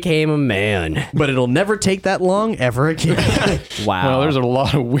then he became a man. But it'll never take that long ever again. Wow. Well, there's a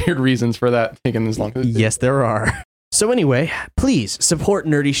lot of weird reasons for that taking this long. Yes, there are. So anyway, please support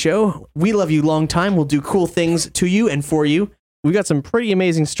Nerdy Show. We love you long time. We'll do cool things to you and for you. We got some pretty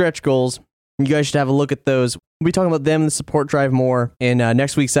amazing stretch goals. You guys should have a look at those. We'll be talking about them and the support drive more in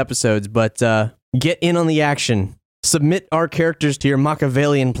next week's episodes, but get in on the action. Submit our characters to your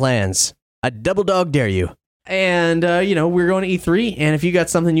Machiavellian plans. I double dog dare you. And, we're going to E3, and if you got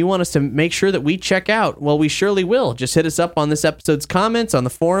something you want us to make sure that we check out, well, we surely will. Just hit us up on this episode's comments on the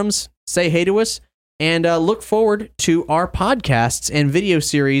forums, say hey to us, and look forward to our podcasts and video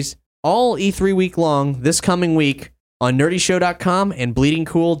series all E3 week long this coming week on nerdyshow.com and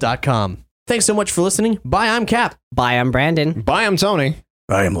bleedingcool.com. Thanks so much for listening. Bye, I'm Cap. Bye, I'm Brandon. Bye, I'm Tony.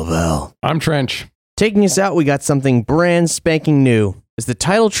 I am Lavelle. I'm Trench. Taking us out, we got something brand spanking new. It's the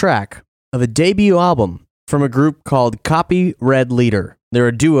title track of a debut album from a group called Copy Red Leader. They're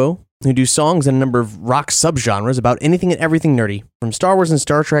a duo who do songs in a number of rock subgenres about anything and everything nerdy, from Star Wars and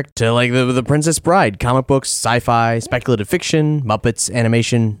Star Trek to like the Princess Bride, comic books, sci-fi, speculative fiction, Muppets,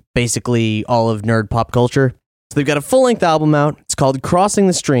 animation, basically all of nerd pop culture. So they've got a full-length album out. It's called Crossing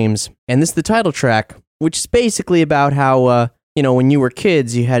the Streams, and this is the title track, which is basically about how, when you were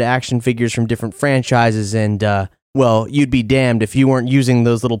kids, you had action figures from different franchises, and, you'd be damned if you weren't using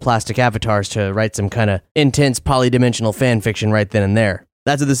those little plastic avatars to write some kind of intense polydimensional fan fiction right then and there.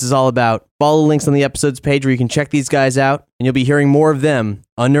 That's what this is all about. Follow the links on the episodes page where you can check these guys out, and you'll be hearing more of them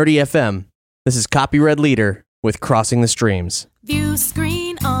on Nerdy FM. This is Copy Red Leader with Crossing the Streams. View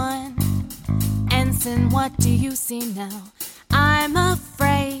screen on. Ensign, what do you see now? I'm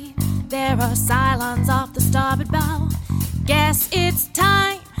afraid there are Cylons off the starboard bow. Guess it's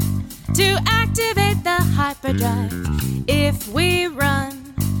time to activate the hyperdrive. If we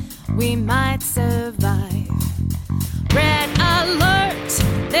run, we might survive. Red alert!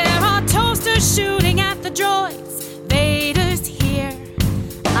 There are toasters shooting at the droids. Vader's here.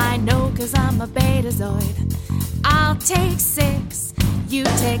 I know 'cause I'm a Betazoid. I'll take 6. You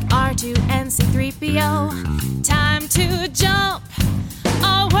take R2 and C-3PO. Time to jump.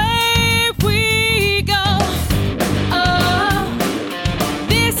 Away we go. Oh,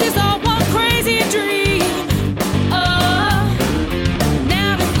 this is all one crazy dream. Oh,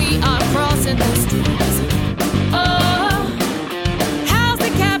 now that we are crossing the streams. Oh, how's the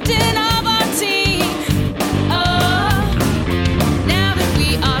captain of our team? Oh, now that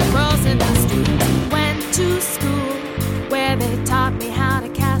we are crossing the streams. Went to school where they taught me how to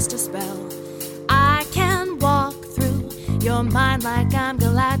cast a spell. I can walk through your mind like I'm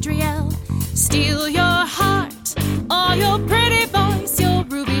Galadriel. Steal your heart or your pretty voice, your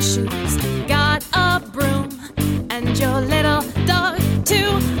ruby shoes. Got a broom and your little dog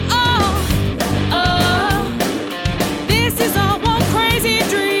too. Oh, oh, this is all one crazy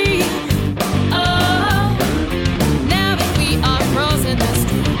dream. Oh, now that we are crossing the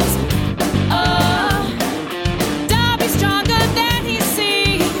streams. Oh, Dobby's stronger than he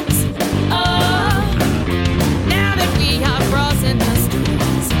seems. Oh, now that we are crossing the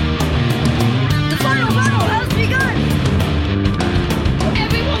streams. The final battle has begun!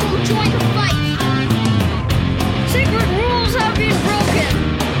 Everyone will join the fight! Secret rules have been broken!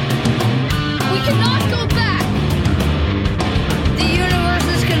 We cannot go back! The universe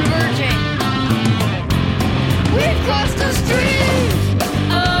is converging! We've crossed the streams!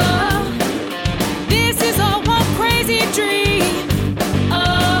 Oh, this is all one crazy dream.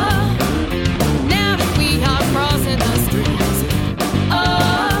 Oh, now that we are crossing the streams.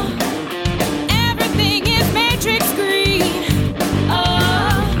 Oh, everything is Matrix green.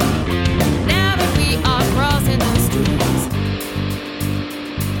 Oh, now that we are crossing the streams.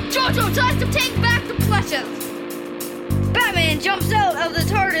 Jojo tries to take back the Fletcher! Batman jumps out of the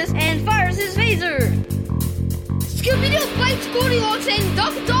TARDIS and fires his phaser! Scooby-Doo fights Goldilocks and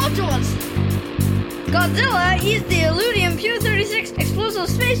Dr. Dodgers! Godzilla eats the Illudium Q-36 explosive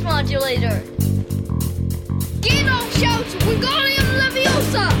space modulator! Gandalf shouts, Wingardium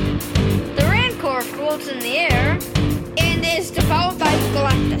Leviosa! The Rancor floats in the air and is devoured by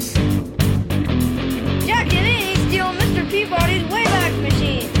Galactus. Jack and Amy steal Mr. Peabody's Wayback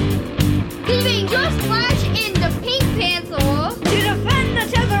Machine, leaving just Flash in the Pink Panther to defend the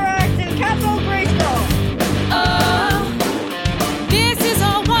Tesseract.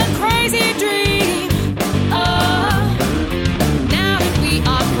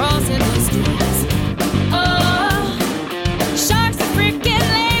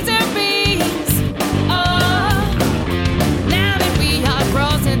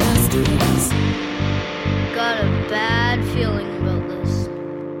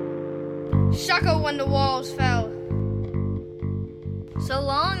 when the walls fell. So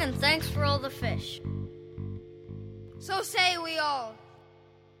long and thanks for all the fish. So say we all.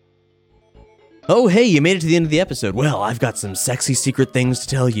 Oh, hey, you made it to the end of the episode. Well, I've got some sexy secret things to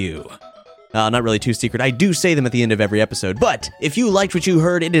tell you. Not really too secret. I do say them at the end of every episode. But if you liked what you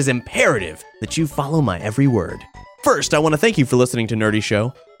heard, it is imperative that you follow my every word. First, I want to thank you for listening to Nerdy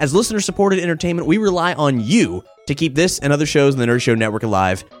Show. As listener-supported entertainment, we rely on you to keep this and other shows in the Nerdy Show network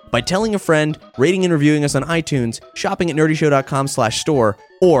alive by telling a friend, rating and reviewing us on iTunes, shopping at nerdyshow.com/store,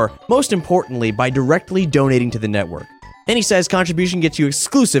 or, most importantly, by directly donating to the network. Any size contribution gets you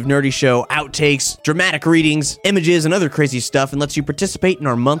exclusive Nerdy Show outtakes, dramatic readings, images, and other crazy stuff, and lets you participate in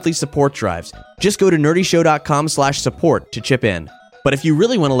our monthly support drives. Just go to nerdyshow.com/support to chip in. But if you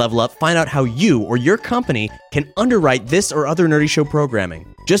really want to level up, find out how you or your company can underwrite this or other Nerdy Show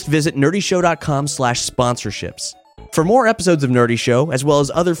programming. Just visit nerdyshow.com/sponsorships. For more episodes of Nerdy Show, as well as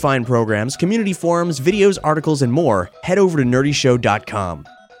other fine programs, community forums, videos, articles, and more, head over to nerdyshow.com.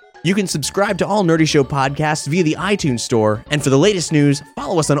 You can subscribe to all Nerdy Show podcasts via the iTunes Store, and for the latest news,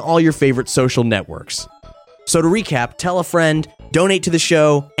 follow us on all your favorite social networks. So to recap, tell a friend, donate to the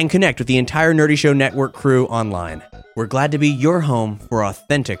show, and connect with the entire Nerdy Show network crew online. We're glad to be your home for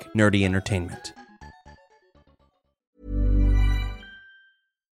authentic nerdy entertainment.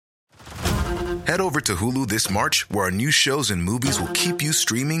 Head over to Hulu this March, where our new shows and movies will keep you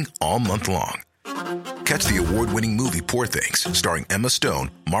streaming all month long. Catch the award-winning movie Poor Things, starring Emma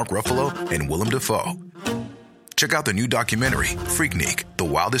Stone, Mark Ruffalo, and Willem Dafoe. Check out the new documentary, Freaknik, The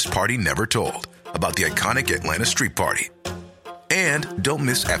Wildest Party Never Told, about the iconic Atlanta street party. And don't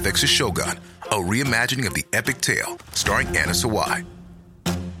miss FX's Shogun, a reimagining of the epic tale, starring Anna Sawai.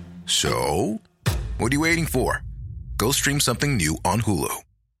 So, what are you waiting for? Go stream something new on Hulu.